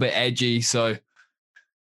and a little bit edgy. So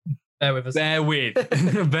bear with us. Bear with.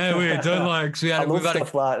 Don't like. We've had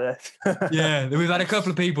stuff like this. Yeah, we've had a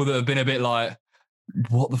couple of people that have been a bit like,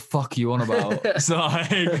 "What the fuck are you on about?" So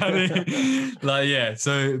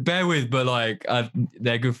So bear with, but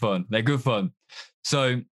they're good fun. They're good fun.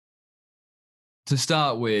 So to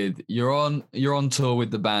start with, you're on tour with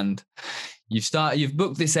the band. You've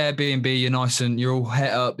booked this Airbnb. You're nice and you're all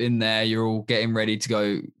het up in there. You're all getting ready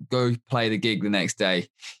to go play the gig the next day.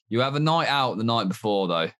 You have a night out the night before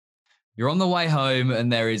though. You're on the way home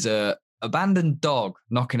and there is a abandoned dog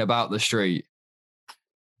knocking about the street.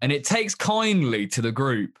 And it takes kindly to the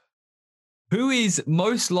group. Who is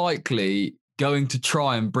most likely going to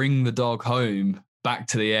try and bring the dog home back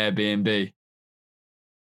to the Airbnb?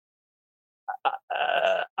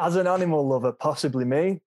 As an animal lover, possibly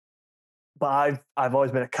me. But I've always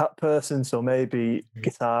been a cat person, so maybe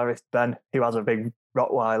guitarist Ben, who has a big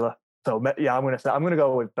Rottweiler. So yeah, I'm gonna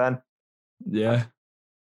go with Ben. Yeah.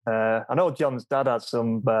 I know John's dad has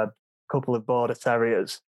some couple of border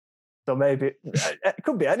terriers, so maybe it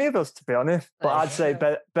could be any of us, to be honest. But I'd say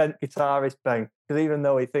Ben guitarist Ben, because even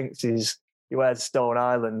though he thinks he wears Stone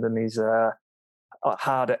Island and he's a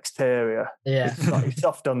hard exterior, he's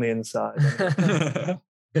soft on the inside.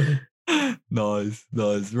 Nice.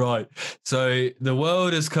 Right. So the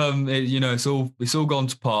world has come, it's all gone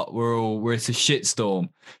to pot. It's a shitstorm.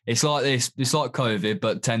 It's like this. It's like COVID,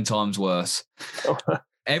 but 10 times worse.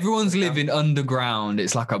 Everyone's living underground.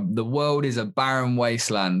 It's like the world is a barren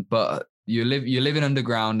wasteland, but you're living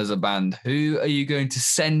underground as a band. Who are you going to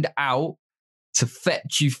send out to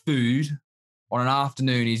fetch you food on an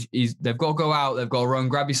afternoon? They've got to go out. They've got to run,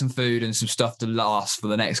 grab you some food and some stuff to last for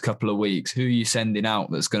the next couple of weeks. Who are you sending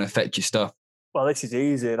out that's going to fetch you stuff? Well, this is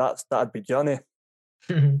easy. That'd be Jonny.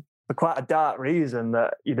 For quite a dark reason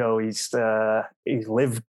that, he's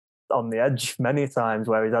lived on the edge many times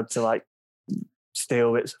where he's had to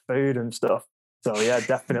steal bits of food and stuff. So yeah,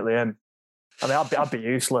 definitely him. I mean, I'd be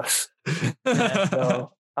useless.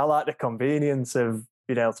 So I like the convenience of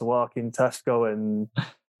being able to walk in Tesco and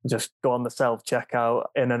just go on the self-checkout,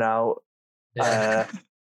 in and out. Yeah.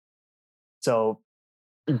 So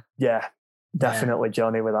yeah, definitely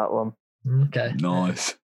Jonny with that one. Okay.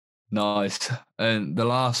 Nice. And the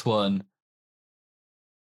last one,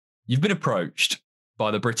 you've been approached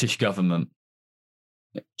by the British government.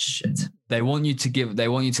 Shit. They want you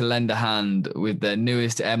to lend a hand with their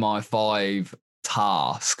newest MI5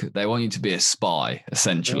 task. They want you to be a spy,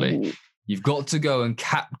 essentially. Ooh. You've got to go and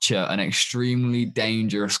capture an extremely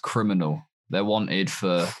dangerous criminal. They're wanted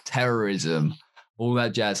for terrorism, all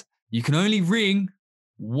that jazz. You can only ring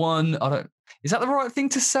one. Is that the right thing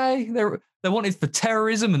to say? They're wanted for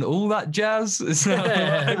terrorism and all that jazz. It's not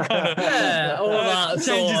all that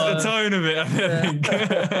changes the tone of it. I think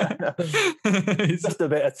It's just a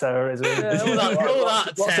bit of terrorism.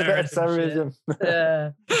 What's a bit of terrorism?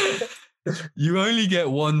 Yeah. You only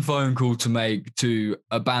get one phone call to make to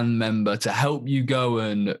a band member to help you go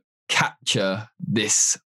and capture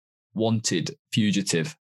this wanted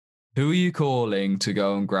fugitive. Who are you calling to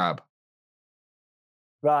go and grab?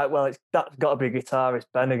 Right, well, that's got to be guitarist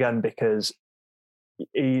Ben again, because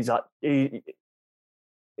he's had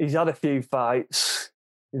a few fights,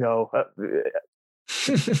 for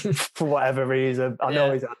whatever reason. I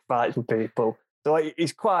know he's had fights with people, so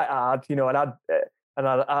he's quite hard, and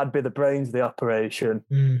I'd be the brains of the operation.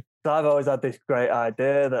 So I've always had this great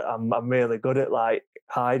idea that I'm really good at like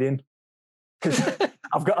hiding, because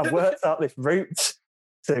I've worked out this route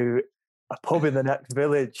to a pub in the next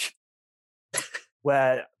village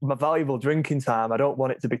where my valuable drinking time, I don't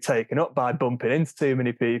want it to be taken up by bumping into too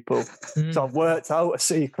many people. So I've worked out a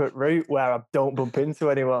secret route where I don't bump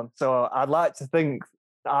into anyone. So I'd like to think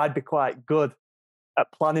that I'd be quite good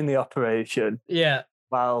at planning the operation. Yeah.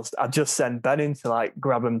 Whilst I'd just send Ben in to like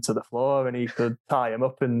grab him to the floor and he could tie him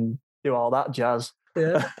up and do all that jazz.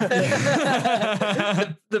 Yeah.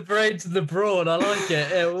 the brains of the brawn, I like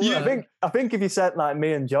it. Yeah, I think if you sent like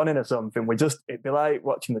me and John in or something, it'd be like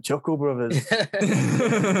watching the Chuckle Brothers.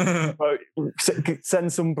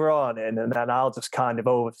 Send some brawn in, and then I'll just kind of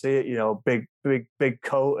oversee it. Big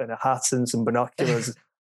coat and a hat and some binoculars.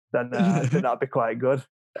 Then I think that'd be quite good.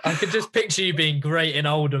 I could just picture you being great in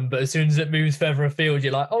Oldham, but as soon as it moves further afield,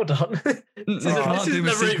 you're like, hold on. This isn't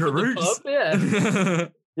the secret routes. Yeah.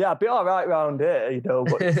 Yeah, I'd be all right round here,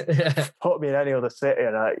 but put me in any other city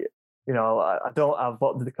and I don't have,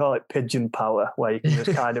 what do they call it, pigeon power, where you can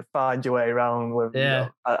just kind of find your way around with,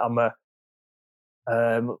 I'm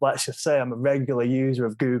let's just say I'm a regular user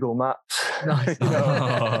of Google Maps. Nice.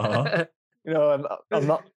 I'm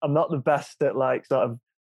not the best at like sort of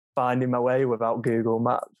finding my way without Google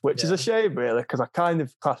Maps, which is a shame really, because I kind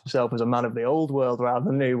of class myself as a man of the old world rather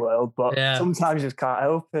than the new world, but sometimes you just can't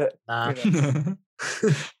help it.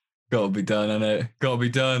 Gotta be done, innit? Gotta be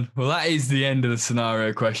done. Well, that is the end of the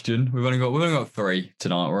scenario question. We've only got 3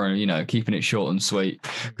 tonight. We're only, keeping it short and sweet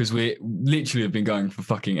because we literally have been going for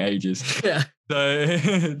fucking ages. Yeah.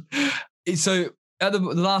 So the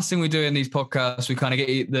last thing we do in these podcasts, we kind of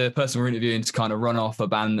get the person we're interviewing to kind of run off a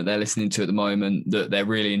band that they're listening to at the moment that they're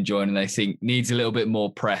really enjoying and they think needs a little bit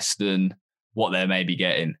more press than what they're maybe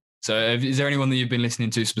getting. So is there anyone that you've been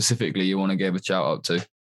listening to specifically you want to give a shout out to?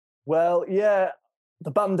 Well, yeah,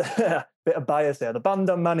 the band, bit of bias there. The band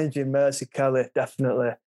I'm managing, Mercy Kelly,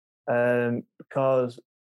 definitely. Because,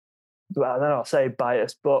 well, then I'll say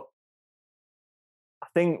bias, but I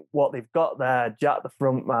think what they've got there, Jack the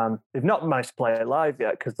frontman, they've not managed to play it live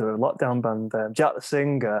yet because they're a lockdown band. Jack the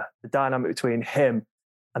singer, the dynamic between him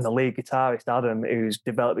and the lead guitarist, Adam, who's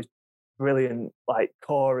developed this brilliant, like,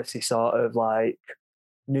 chorusy sort of, like,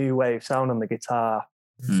 new wave sound on the guitar.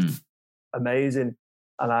 Amazing.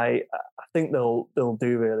 And I think they'll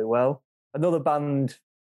do really well. Another band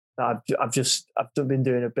that I've been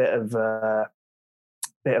doing a bit of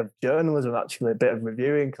journalism, actually, a bit of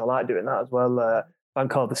reviewing, because I like doing that as well. A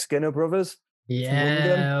band called the Skinner Brothers.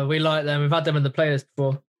 Yeah, we like them. We've had them in the playlist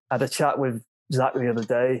before. I had a chat with Zach the other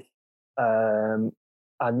day, and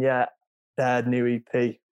yeah, their new EP.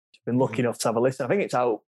 I've been lucky enough to have a listen. I think it's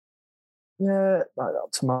out. Yeah, like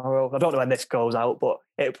tomorrow. I don't know when this goes out, but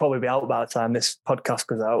it'll probably be out by the time this podcast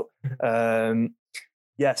goes out.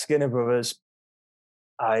 Yeah, Skinner Brothers.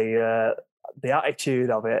 The attitude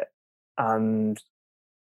of it and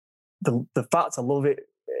the fact I love it.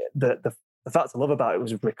 The fact I love about it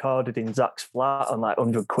was recorded in Zach's flat on like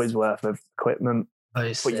 100 quid worth of equipment.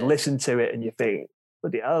 But you listen to it and you think,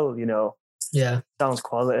 bloody hell, sounds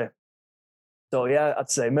quality. So yeah, I'd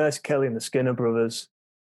say Mercy Kelly and the Skinner Brothers.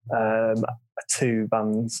 Are 2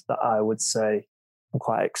 bands that I would say I'm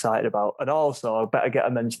quite excited about. And also, I better get a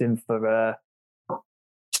mention in for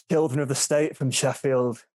Children of the State from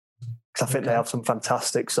Sheffield, because I think they have some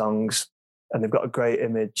fantastic songs and they've got a great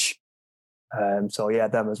image. So yeah,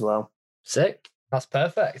 them as well. Sick. That's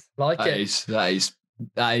perfect. That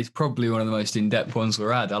is probably one of the most in-depth ones we've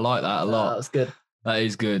had. I like that a lot. That's good. That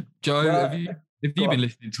is good. Joe, have you been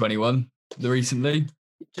listening to anyone recently? Do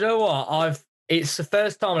you know what? It's the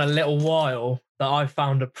first time in a little while that I've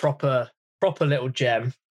found a proper little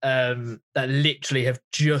gem that literally have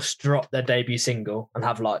just dropped their debut single and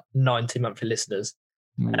have like 90 monthly listeners.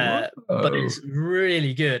 But it's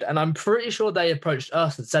really good. And I'm pretty sure they approached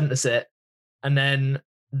us and sent us it. And then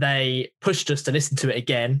they pushed us to listen to it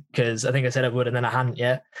again because I think I said I would and then I hadn't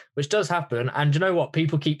yet, which does happen. And you know what?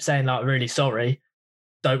 People keep saying like, really sorry,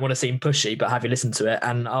 don't want to seem pushy, but have you listened to it?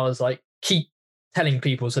 And I was like, keep telling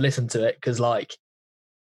people to listen to it because like,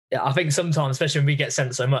 yeah, I think sometimes, especially when we get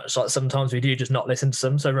sent so much, like sometimes we do just not listen to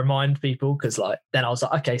them. So remind people because like, then I was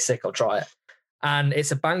like, okay, sick, I'll try it. And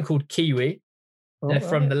it's a band called KIWI. They're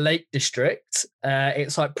from the Lake District.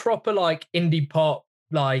 It's like proper like indie pop,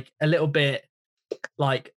 like a little bit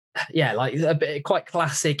like, yeah, like a bit quite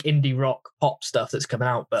classic indie rock pop stuff that's coming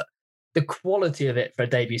out. But the quality of it for a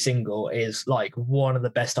debut single is like one of the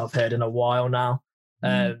best I've heard in a while now.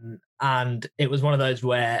 And it was one of those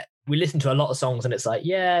where we listened to a lot of songs and it's like,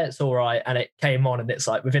 yeah, it's all right. And it came on and it's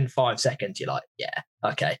like within 5 seconds, you're like, yeah,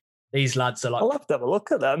 okay. These lads are like... I'll have to have a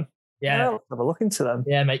look at them. Yeah. I'll have a look into them.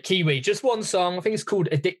 Yeah, mate, KIWI. Just one song. I think it's called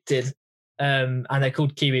Addicted. And they're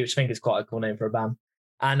called KIWI, which I think is quite a cool name for a band.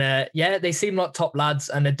 And yeah, they seem like top lads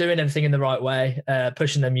and they're doing everything in the right way,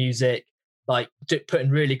 pushing their music, like putting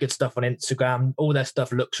really good stuff on Instagram. All their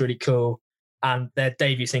stuff looks really cool. And their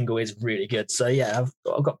debut single is really good. So yeah,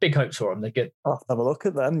 I've got big hopes for them. They're good. I'll have to have a look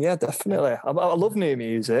at them. Yeah, definitely. I love new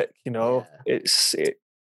music. You know, I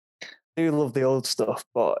do love the old stuff,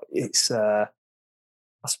 but it's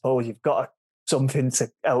I suppose you've got something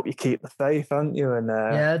to help you keep the faith, haven't you? And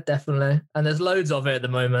yeah, definitely. And there's loads of it at the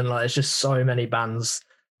moment. Like, there's just so many bands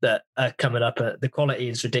that are coming up. The quality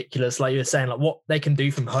is ridiculous. Like you were saying, like what they can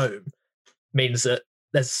do from home means that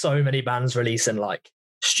there's so many bands releasing like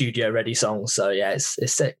studio ready songs. So yeah, it's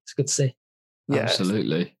sick. It's good to see. Yeah,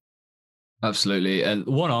 absolutely. And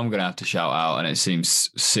one I'm going to have to shout out, and it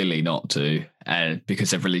seems silly not to, and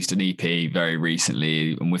because they've released an EP very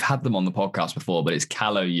recently, and we've had them on the podcast before, but it's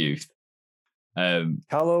Callow Youth.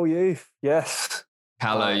 Callow Youth, yes.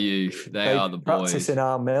 Callow Youth, they are the boys. Practice in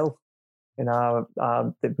our mill. In our,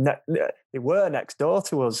 they were next door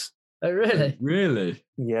to us. Oh, really? Really?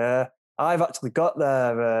 Yeah, I've actually got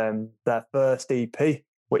their first EP,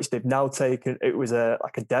 which they've now taken. It was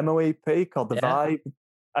like a demo EP called The Vibe,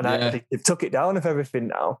 and they've took it down of everything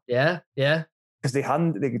now. Yeah, yeah. Because they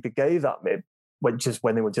gave that me when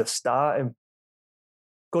they were just starting.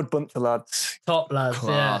 Good bunch of lads. Top lads,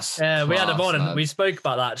 class, yeah. We had them on and lads. we spoke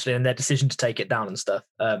about that actually and their decision to take it down and stuff.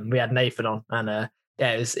 We had Nathan on and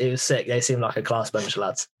yeah, it was sick. They seemed like a class bunch of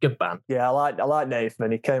lads. Good band. Yeah, I like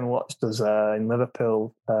Nathan. He came and watched us in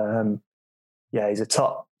Liverpool. Yeah, he's a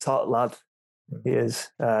top lad. He is.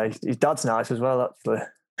 His dad's nice as well, actually.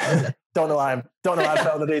 Don't know why I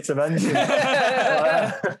felt the need to mention.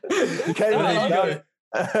 He came and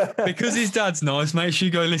because his dad's nice, make sure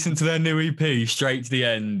you go listen to their new EP straight to the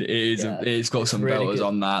end. It's got some really belters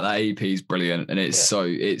on that. That EP is brilliant and it's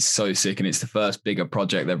so sick, and it's the first bigger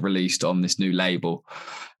project they've released on this new label.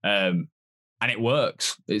 And it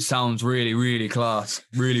works. It sounds really, really class.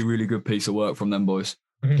 Really, really good piece of work from them boys.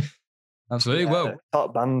 Absolutely. Well,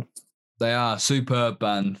 top band. They are superb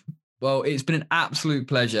band. Well, it's been an absolute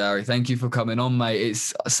pleasure, Harry. Thank you for coming on, mate.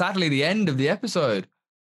 It's sadly the end of the episode.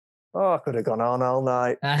 Oh, I could have gone on all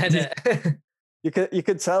night. You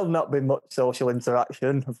could tell not been much social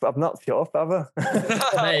interaction. I'm not sure, have I?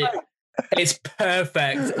 Mate, it's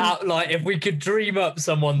perfect. Like if we could dream up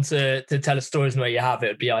someone to tell us stories in the way you have, it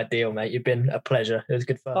would be ideal, mate. You've been a pleasure. It was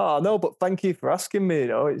good fun. Oh no, but thank you for asking me. You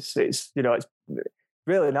know, it's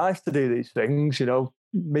really nice to do these things. You know,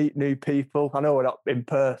 meet new people. I know we're not in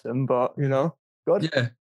person, but you know, good. Yeah.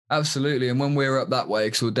 Absolutely. And when we're up that way,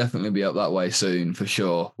 because we'll definitely be up that way soon for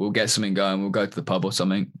sure, we'll get something going. We'll go to the pub or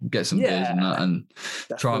something, get some beers and that, and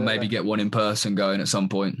definitely. Try and maybe get one in person going at some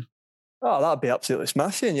point. Oh, that'd be absolutely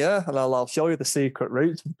smashing, yeah. And I'll show you the secret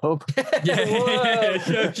route to the pub.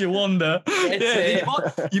 If you wander.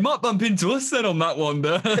 You might bump into us then on that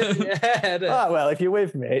wander. Well, if you're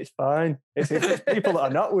with me, it's fine. It's people that are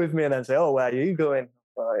not with me and then say, oh, where are you going?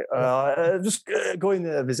 Right, just going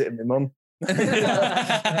there visiting my mum.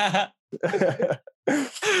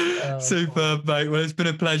 Superb, mate. Well, it's been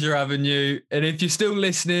a pleasure having you. And if you're still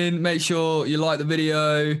listening, make sure you like the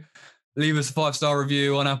video, leave us a 5-star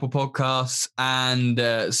review on Apple Podcasts and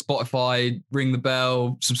Spotify, ring the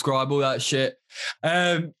bell, subscribe, all that shit.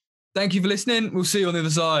 Thank you for listening. We'll see you on the other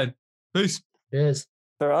side. Peace. Cheers.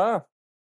 Ta-ra.